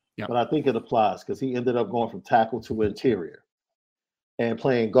 right? Yep. But I think it applies because he ended up going from tackle to interior and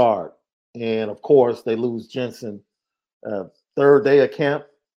playing guard. And, of course, they lose Jensen 3rd day of camp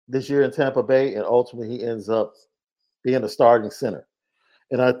this year in Tampa Bay, and ultimately he ends up being a starting center.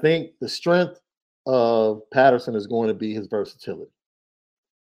 And I think the strength of Patterson is going to be his versatility.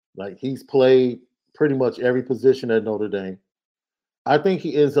 Like, he's played pretty much every position at Notre Dame. I think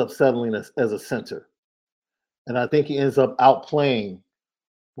he ends up settling as a center. And I think he ends up outplaying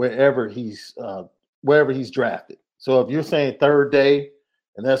wherever he's drafted. So if you're saying 3rd day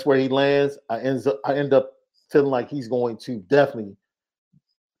and that's where he lands, I end up feeling like he's going to definitely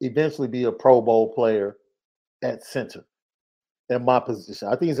eventually be a Pro Bowl player at center in my position.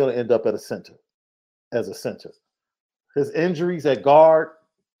 I think he's going to end up at a center, as a center. His injuries at guard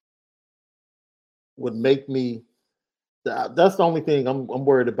would make me, that's the only thing I'm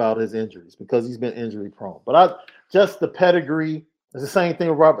worried about, his injuries, because he's been injury prone. But just the pedigree, it's the same thing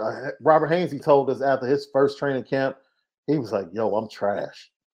with Robert Hainsey told us after his first training camp. He was like, yo, I'm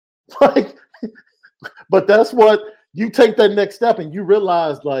trash. Like, but that's what, you take that next step and you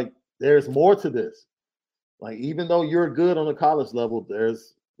realize, like, there's more to this. Like, even though you're good on the college level,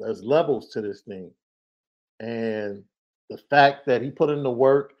 there's levels to this thing. And the fact that he put in the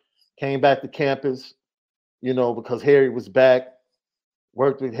work, came back to campus, because Harry was back,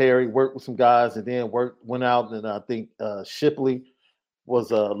 worked with Harry, worked with some guys, and then went out, and I think Shipley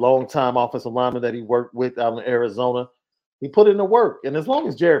was a longtime offensive lineman that he worked with out in Arizona. He put in the work. And as long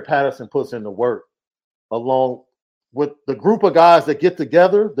as Jared Patterson puts in the work, along with the group of guys that get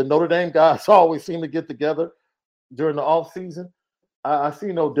together, the Notre Dame guys always seem to get together during the offseason, I see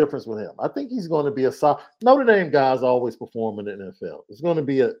no difference with him. I think he's going to be a solid. Notre Dame guys always perform in the NFL. It's going to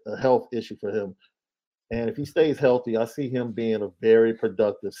be a health issue for him. And if he stays healthy, I see him being a very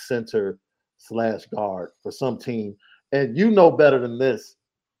productive center/guard for some team. And you know better than this.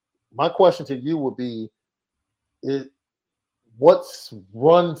 My question to you would be, what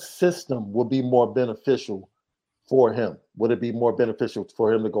run system would be more beneficial for him? Would it be more beneficial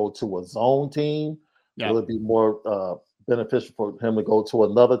for him to go to a zone team? Yeah. Would it be more beneficial for him to go to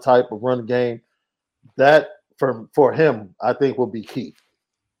another type of run game? That for him, I think will be key.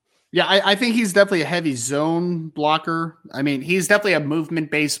 Yeah, I think he's definitely a heavy zone blocker. I mean, he's definitely a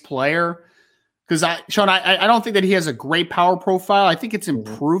movement-based player. Because Sean, I don't think that he has a great power profile. I think it's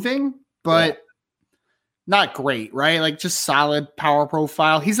improving, but not great, right? Like just solid power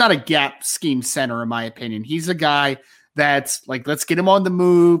profile. He's not a gap scheme center, in my opinion. He's a guy that's like, let's get him on the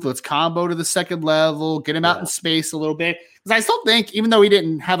move. Let's combo to the second level, get him out in space a little bit. Because I still think, even though he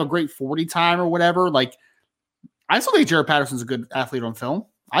didn't have a great 40 time or whatever, like I still think Jaret Patterson's a good athlete on film.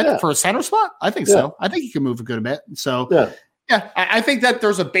 I think for a center spot, I think so. I think he can move a good bit. So I think that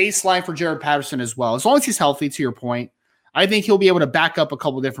there's a baseline for Jaret Patterson as well. As long as he's healthy, to your point, I think he'll be able to back up a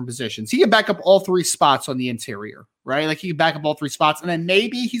couple different positions. He can back up all three spots on the interior, right? Like he can back up all three spots, and then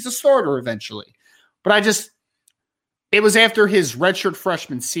maybe he's a starter eventually. But it was after his redshirt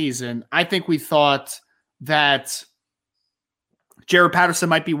freshman season. I think we thought that Jaret Patterson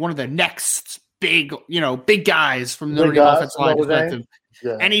might be one of the next big guys from the Notre Dame offensive line perspective.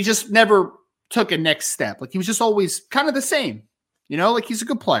 Yeah. And he just never took a next step. Like he was just always kind of the same, like he's a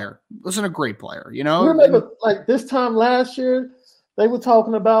good player. Wasn't a great player, Remember, like this time last year, they were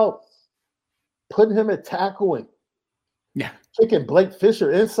talking about putting him at tackling. Yeah. Kicking Blake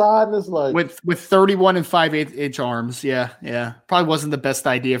Fisher inside, and it's like with 31 and 5/8 inch arms. Yeah. Probably wasn't the best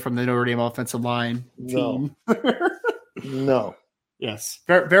idea from the Notre Dame offensive line team. No. Yes.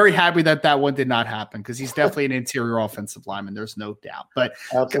 Very, very happy that one did not happen because he's definitely an interior offensive lineman. There's no doubt. But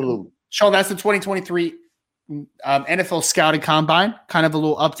absolutely. Sean, that's the 2023 NFL Scouting Combine. Kind of a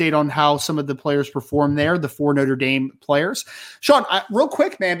little update on how some of the players performed there, the 4 Notre Dame players. Sean, real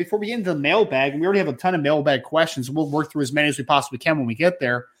quick, man, before we get into the mailbag, we already have a ton of mailbag questions. We'll work through as many as we possibly can when we get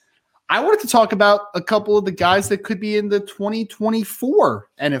there. I wanted to talk about a couple of the guys that could be in the 2024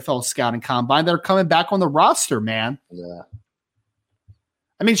 NFL Scouting Combine that are coming back on the roster, man. Yeah.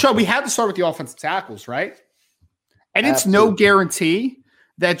 I mean, Sean, we have to start with the offensive tackles, right? And it's no guarantee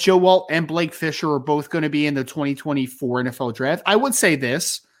that Joe Alt and Blake Fisher are both going to be in the 2024 NFL Draft. I would say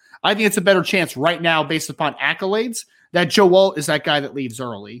this. I think it's a better chance right now, based upon accolades, that Joe Alt is that guy that leaves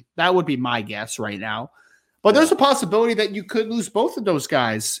early. That would be my guess right now. But there's a possibility that you could lose both of those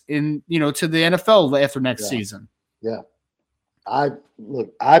guys to the NFL after next season. Yeah. I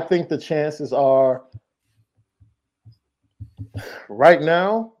think the chances are right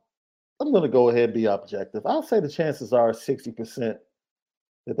now, I'm going to go ahead and be objective. I'll say the chances are 60%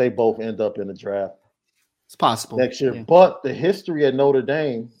 that they both end up in the draft. It's possible next year. Yeah. But the history at Notre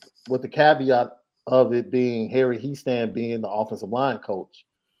Dame, with the caveat of it being Harry Hiestand being the offensive line coach,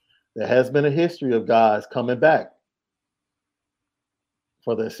 there has been a history of guys coming back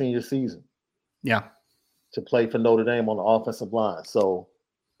for their senior season. Yeah. To play for Notre Dame on the offensive line. So,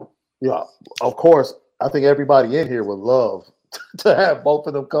 yeah, of course, I think everybody in here would love to have both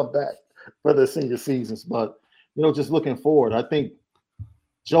of them come back for their senior seasons. But, just looking forward, I think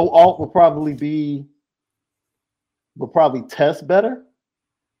Joe Alt will probably test better.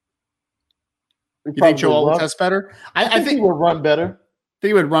 You think Joe Alt will test better? I think he will run better.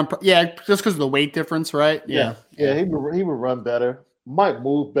 He would run, just because of the weight difference, right? Yeah. He would run better. Might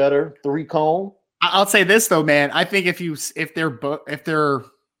move better. 3-cone. I'll say this though, man. I think if you see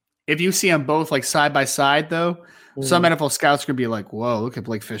them both like side by side, though, some NFL scouts are gonna be like, "Whoa, look at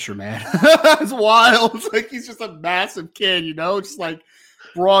Blake Fisher, man! It's wild. It's like he's just a massive kid, just like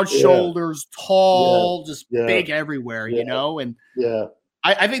broad shoulders, tall, just big everywhere, And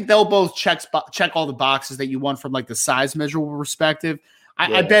I think they'll both check all the boxes that you want from like the size measurable perspective.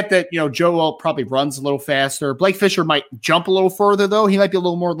 I bet that Joe Alt probably runs a little faster. Blake Fisher might jump a little further, though. He might be a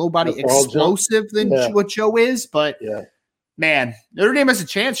little more low body explosive than what Joe is. But man, Notre Dame has a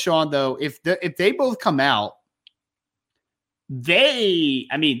chance, Sean. Though, if they both come out,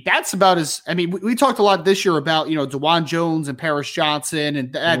 that's about as. I mean, we talked a lot this year about DeJuan Jones and Paris Johnson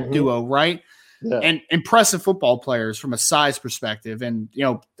and that duo, right? Yeah. And impressive football players from a size perspective. And,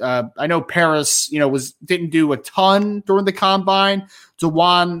 I know Paris, didn't do a ton during the combine.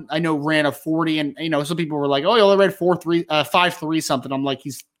 DeJuan, I know, ran a 40 and, some people were like, oh, he only ran 5'3" something. I'm like,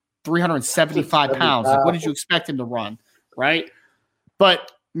 he's 375 pounds. Like, what did you expect him to run? Right.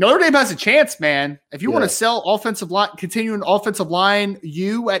 But Notre Dame has a chance, man. If you want to sell continuing offensive line,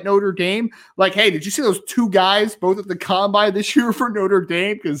 at Notre Dame, like, hey, did you see those two guys both at the combine this year for Notre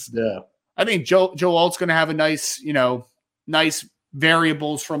Dame? Because I think Joe Alt's going to have a nice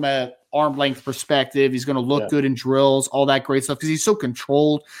variables from a arm length perspective. He's going to look good in drills, all that great stuff because he's so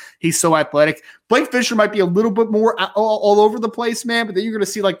controlled. He's so athletic. Blake Fisher might be a little bit more all over the place, man, but then you're going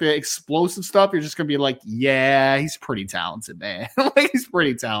to see like the explosive stuff. You're just going to be like, yeah, he's pretty talented, man. Like he's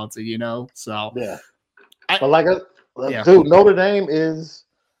pretty talented, you know? So, yeah. Dude, Notre Dame's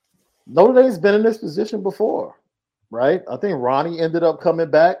been in this position before, right? I think Ronnie ended up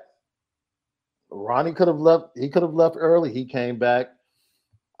coming back. Ronnie could have left. He could have left early. He came back.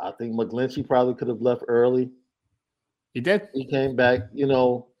 I think McGlinchey probably could have left early. He did. He came back. You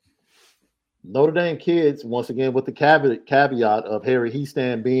know, Notre Dame kids, once again, with the caveat of Harry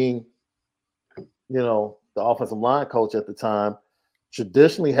Hiestand being, you know, the offensive line coach at the time,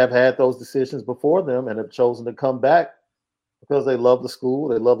 traditionally have had those decisions before them and have chosen to come back because they love the school,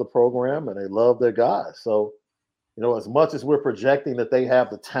 they love the program, and they love their guys. So, you know, as much as we're projecting that they have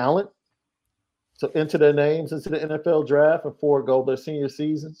the talent to enter their names into the NFL draft and forego their senior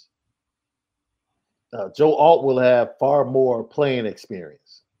seasons, Joe Alt will have far more playing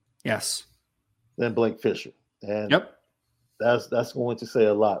experience. Yes. Than Blake Fisher. And that's going to say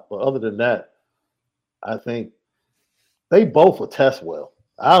a lot. But other than that, I think they both will test well.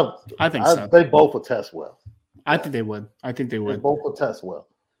 I think so. They both will test well. I think they would. They both will test well.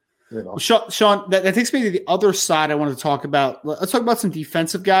 You know, Sean, that takes me to the other side I wanted to talk about. Let's talk about some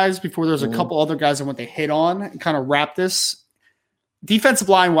defensive guys before there's a couple other guys I want to hit on and kind of wrap this. Defensive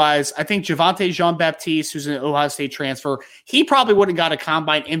line wise, I think Javonte Jean-Baptiste, who's an Ohio State transfer, he probably wouldn't got a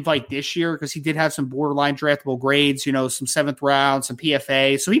combine invite this year because he did have some borderline draftable grades, you know, some 7th round, some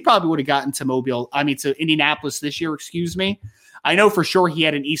PFA. So he probably would have gotten to Indianapolis this year, excuse me. I know for sure he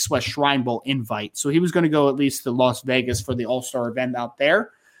had an East-West Shrine Bowl invite. So he was going to go at least to Las Vegas for the All-Star event out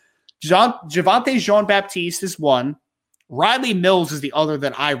there. Javonte Jean-Baptiste is one. Riley Mills is the other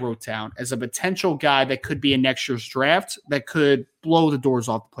that I wrote down as a potential guy that could be in next year's draft that could blow the doors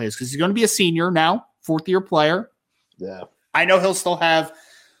off the place because he's going to be a senior now, 4th-year player. Yeah. I know he'll still have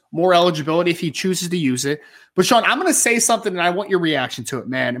more eligibility if he chooses to use it. But, Sean, I'm going to say something, and I want your reaction to it,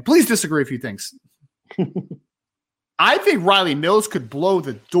 man. And please disagree if you think. I think Riley Mills could blow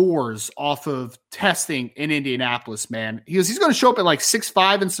the doors off of testing in Indianapolis, man. He's going to show up at like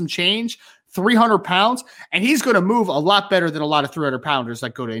 6'5" and some change, 300 pounds, and he's going to move a lot better than a lot of 300-pounders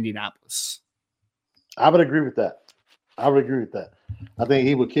that go to Indianapolis. I would agree with that. I think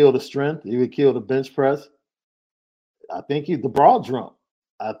he would kill the strength. He would kill the bench press. I think the broad jump.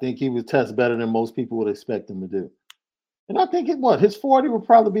 I think he would test better than most people would expect him to do. And I think his 40 would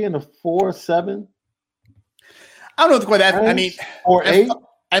probably be in the 4.7. I don't know what that. I mean, 4.8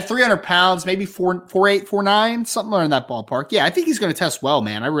 at 300 pounds, maybe 4.8, 4.9, something in that ballpark. Yeah, I think he's going to test well,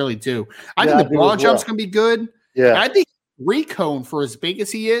 man. I really do. I think the broad jump's going to be good. Yeah, and I think Recone, for as big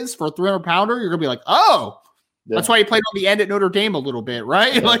as he is for a 300-pounder, you're going to be like, oh, that's why he played on the end at Notre Dame a little bit,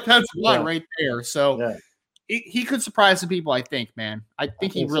 right? Yeah. Like that's one right there. So he could surprise some people. I think, man. I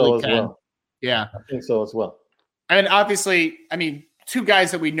think he really can. Well. Yeah, I think so as well. And obviously, I mean, 2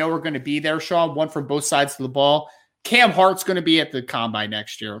 guys that we know are going to be there, Sean. One from both sides of the ball. Cam Hart's going to be at the combine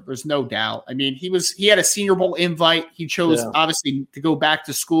next year. There's no doubt. I mean, he had a Senior Bowl invite. He chose obviously to go back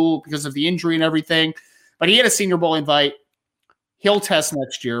to school because of the injury and everything, but he had a Senior Bowl invite. He'll test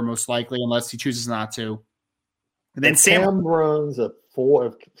next year, most likely, unless he chooses not to. And then Cam runs a 4.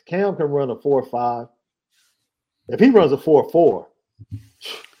 If Cam can run a 4.5, if he runs a 4.4,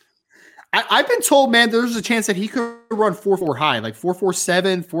 I've been told, man, there's a chance that he could run 4.4 high, like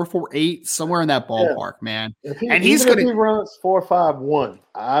 4.47, 4.48, somewhere in that ballpark, man. If he runs 4.51,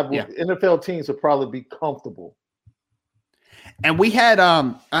 NFL teams would probably be comfortable. And we had,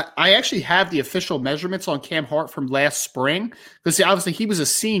 I actually have the official measurements on Cam Hart from last spring because obviously he was a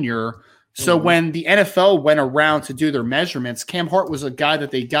senior. So when the NFL went around to do their measurements, Cam Hart was a guy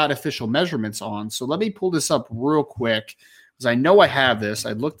that they got official measurements on. So let me pull this up real quick. I know I have this.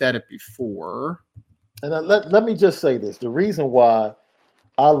 I looked at it before. And let me just say this. The reason why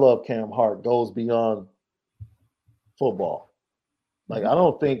I love Cam Hart goes beyond football. Like, I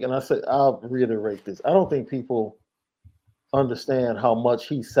don't think, and I'll reiterate this, I don't think people understand how much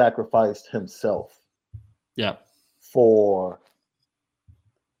he sacrificed himself for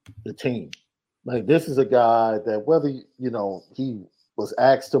the team. Like, this is a guy that whether, he was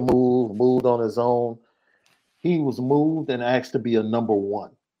asked to moved on his own, he was moved and asked to be a number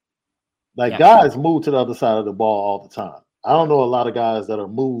 1. Like, guys move to the other side of the ball all the time. I don't know a lot of guys that are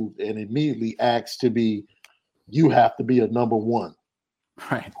moved and immediately asked to be, you have to be a number 1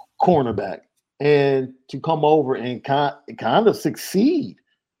 cornerback. And to come over and kind of succeed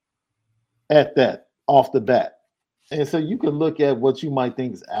at that off the bat. And so you can look at what you might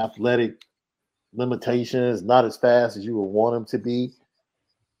think is athletic limitations, not as fast as you would want him to be.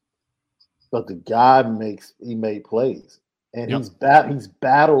 but the guy made plays, and he's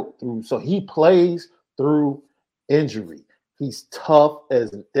battled through. So he plays through injury. He's tough.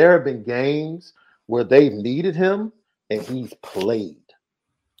 As there have been games where they've needed him, and he's played.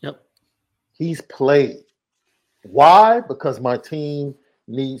 Yep, he's played. Why? Because my team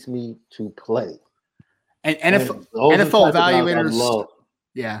needs me to play. And NFL evaluators,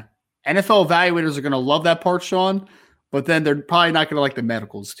 NFL evaluators are going to love that part, Sean. But then they're probably not going to like the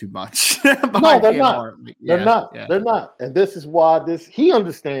medicals too much. No, they're not. They're not. They're not. And this is why he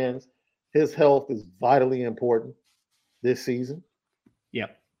understands his health is vitally important this season.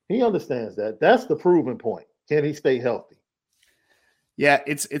 Yep. He understands that. That's the proven point. Can he stay healthy? Yeah,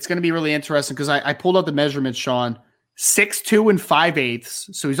 it's going to be really interesting because I pulled out the measurements, Sean. 6'2" and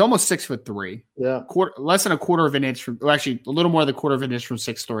 5/8, so he's almost 6'3". Yeah, less than a quarter of an inch from, actually a little more than a quarter of an inch from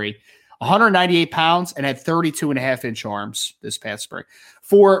 6'3". 198 pounds and had 32.5-inch arms this past spring.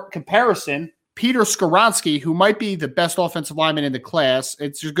 For comparison, Peter Skoronski, who might be the best offensive lineman in the class,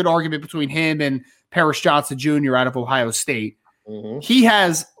 it's a good argument between him and Paris Johnson Jr. out of Ohio State.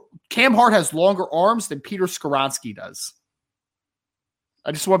 Mm-hmm. Cam Hart has longer arms than Peter Skoronski does.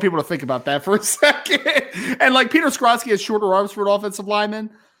 I just want people to think about that for a second. And like Peter Skoronski has shorter arms for an offensive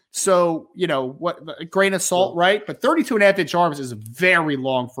lineman. So, what a grain of salt, right? But 32.5-inch arms is very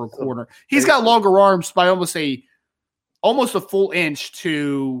long for a corner. He's got longer arms by almost a full inch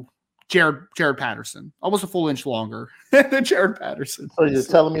to Jared Patterson. Almost a full inch longer than Jared Patterson. So you're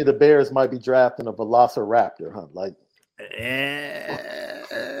telling me the Bears might be drafting a velociraptor, huh? Like with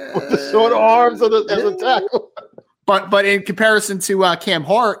the short arms as a tackle. But in comparison to Cam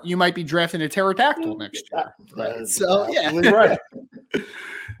Hart, you might be drafting a pterodactyl next year. Right? So yeah, right.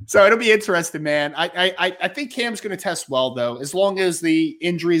 So it'll be interesting, man. I think Cam's going to test well though, as long as the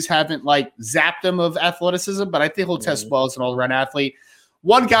injuries haven't like zapped him of athleticism. But I think he'll test well as an all-around athlete.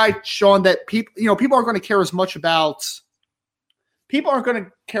 One guy, Sean, that people aren't going to care as much about. People aren't going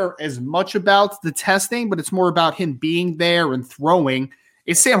to care as much about the testing, but it's more about him being there and throwing.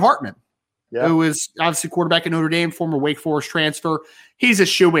 Is Sam Hartman. Yeah. Who is obviously quarterback at Notre Dame, former Wake Forest transfer. He's a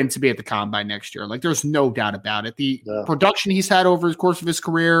shoo-in to be at the Combine next year. Like, there's no doubt about it. The production he's had over the course of his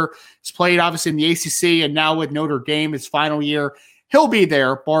career, he's played obviously in the ACC and now with Notre Dame, his final year. He'll be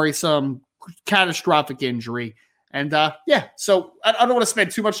there, barring some catastrophic injury. And, so I don't want to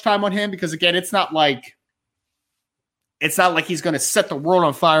spend too much time on him because, again, it's not like he's going to set the world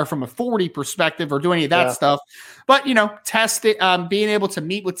on fire from a 40 perspective or do any of that stuff. But, test it, being able to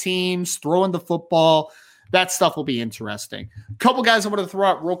meet with teams, throwing the football, that stuff will be interesting. A couple guys I want to throw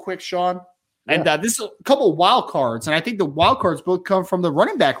out real quick, Sean. And this is a couple of wild cards. And I think the wild cards both come from the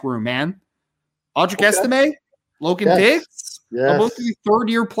running back room, man. Audric Estime, Logan Diggs, both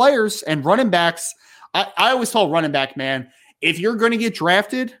third-year players and running backs. I always told running back, man, if you're going to get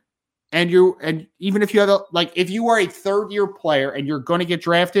drafted – and even if you have if you are a third-year player and you're going to get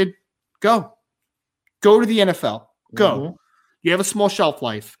drafted, go to the NFL. Go. Mm-hmm. You have a small shelf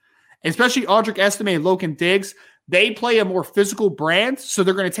life, especially Audric Estime and Logan Diggs. They play a more physical brand, so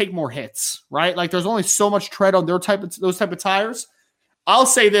they're going to take more hits, right? Like there's only so much tread on those type of tires. I'll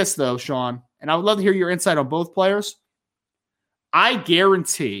say this though, Sean, and I would love to hear your insight on both players. I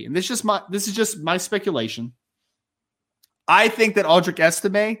guarantee, and this is just my speculation. I think that Audric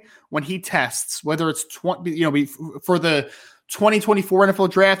Estime, when he tests, whether it's for the 2024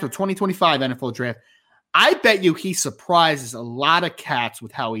 NFL draft or 2025 NFL draft, I bet you he surprises a lot of cats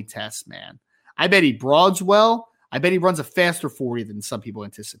with how he tests, man. I bet he broads well. I bet he runs a faster 40 than some people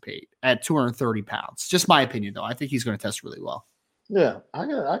anticipate at 230 pounds. Just my opinion, though. I think he's going to test really well. Yeah, I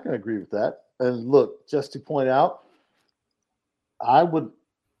can agree with that. And look, just to point out,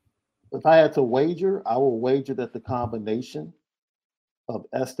 if I had to wager, I will wager that the combination of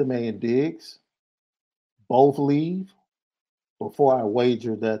Estime and Diggs both leave before I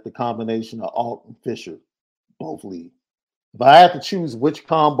wager that the combination of Alt and Fisher both leave. If I had to choose which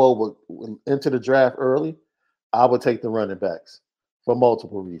combo would enter the draft early, I would take the running backs for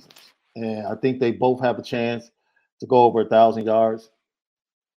multiple reasons. And I think they both have a chance to go over 1,000 yards.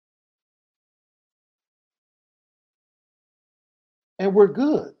 And we're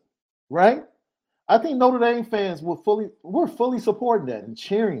good. Right? I think Notre Dame fans we're fully supporting that and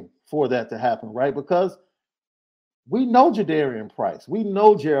cheering for that to happen, right? Because we know Jadarian Price. We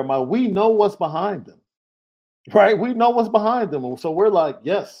know Jeremiah. We know what's behind them, right? We know what's behind them. And so we're like,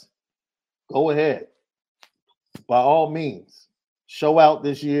 yes, go ahead. By all means, show out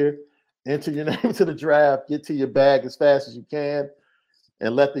this year, enter your name to the draft, get to your bag as fast as you can,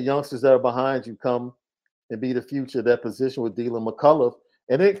 and let the youngsters that are behind you come and be the future of that position with Dylan McCullough.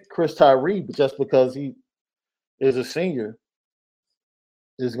 And then Chris Tyree, just because he is a senior,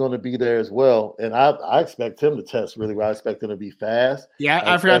 is going to be there as well. And I expect him to test really well. I expect him to be fast. Yeah,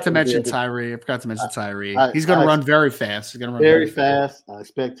 I forgot to mention Tyree. He's going to run very fast. He's going to run very fast. I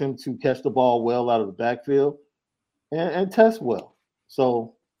expect him to catch the ball well out of the backfield and test well.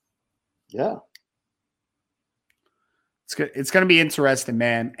 So, yeah. It's going to be interesting,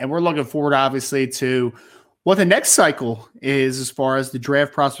 man. And we're looking forward, obviously, to what the next cycle is as far as the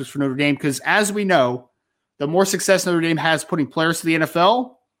draft prospects for Notre Dame. Because as we know, the more success Notre Dame has putting players to the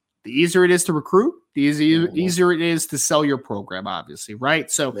NFL, the easier it is to recruit, the easier it is to sell your program, obviously,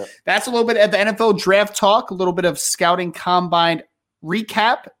 right? So that's a little bit of the NFL draft talk, a little bit of scouting combine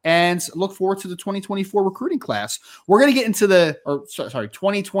recap, and look forward to the 2024 recruiting class. We're going to get into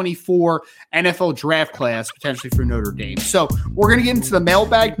 2024 NFL draft class potentially for Notre Dame. So we're going to get into the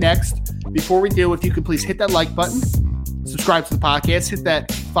mailbag next. Before we do, if you could please hit that like button, subscribe to the podcast, hit that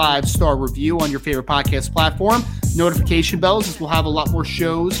 5-star review on your favorite podcast platform, notification bells, as we'll have a lot more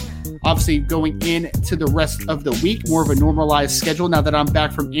shows, obviously going into the rest of the week, more of a normalized schedule now that I'm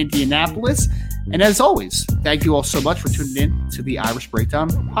back from Indianapolis. And as always, thank you all so much for tuning in to the Irish Breakdown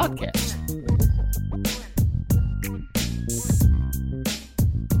podcast.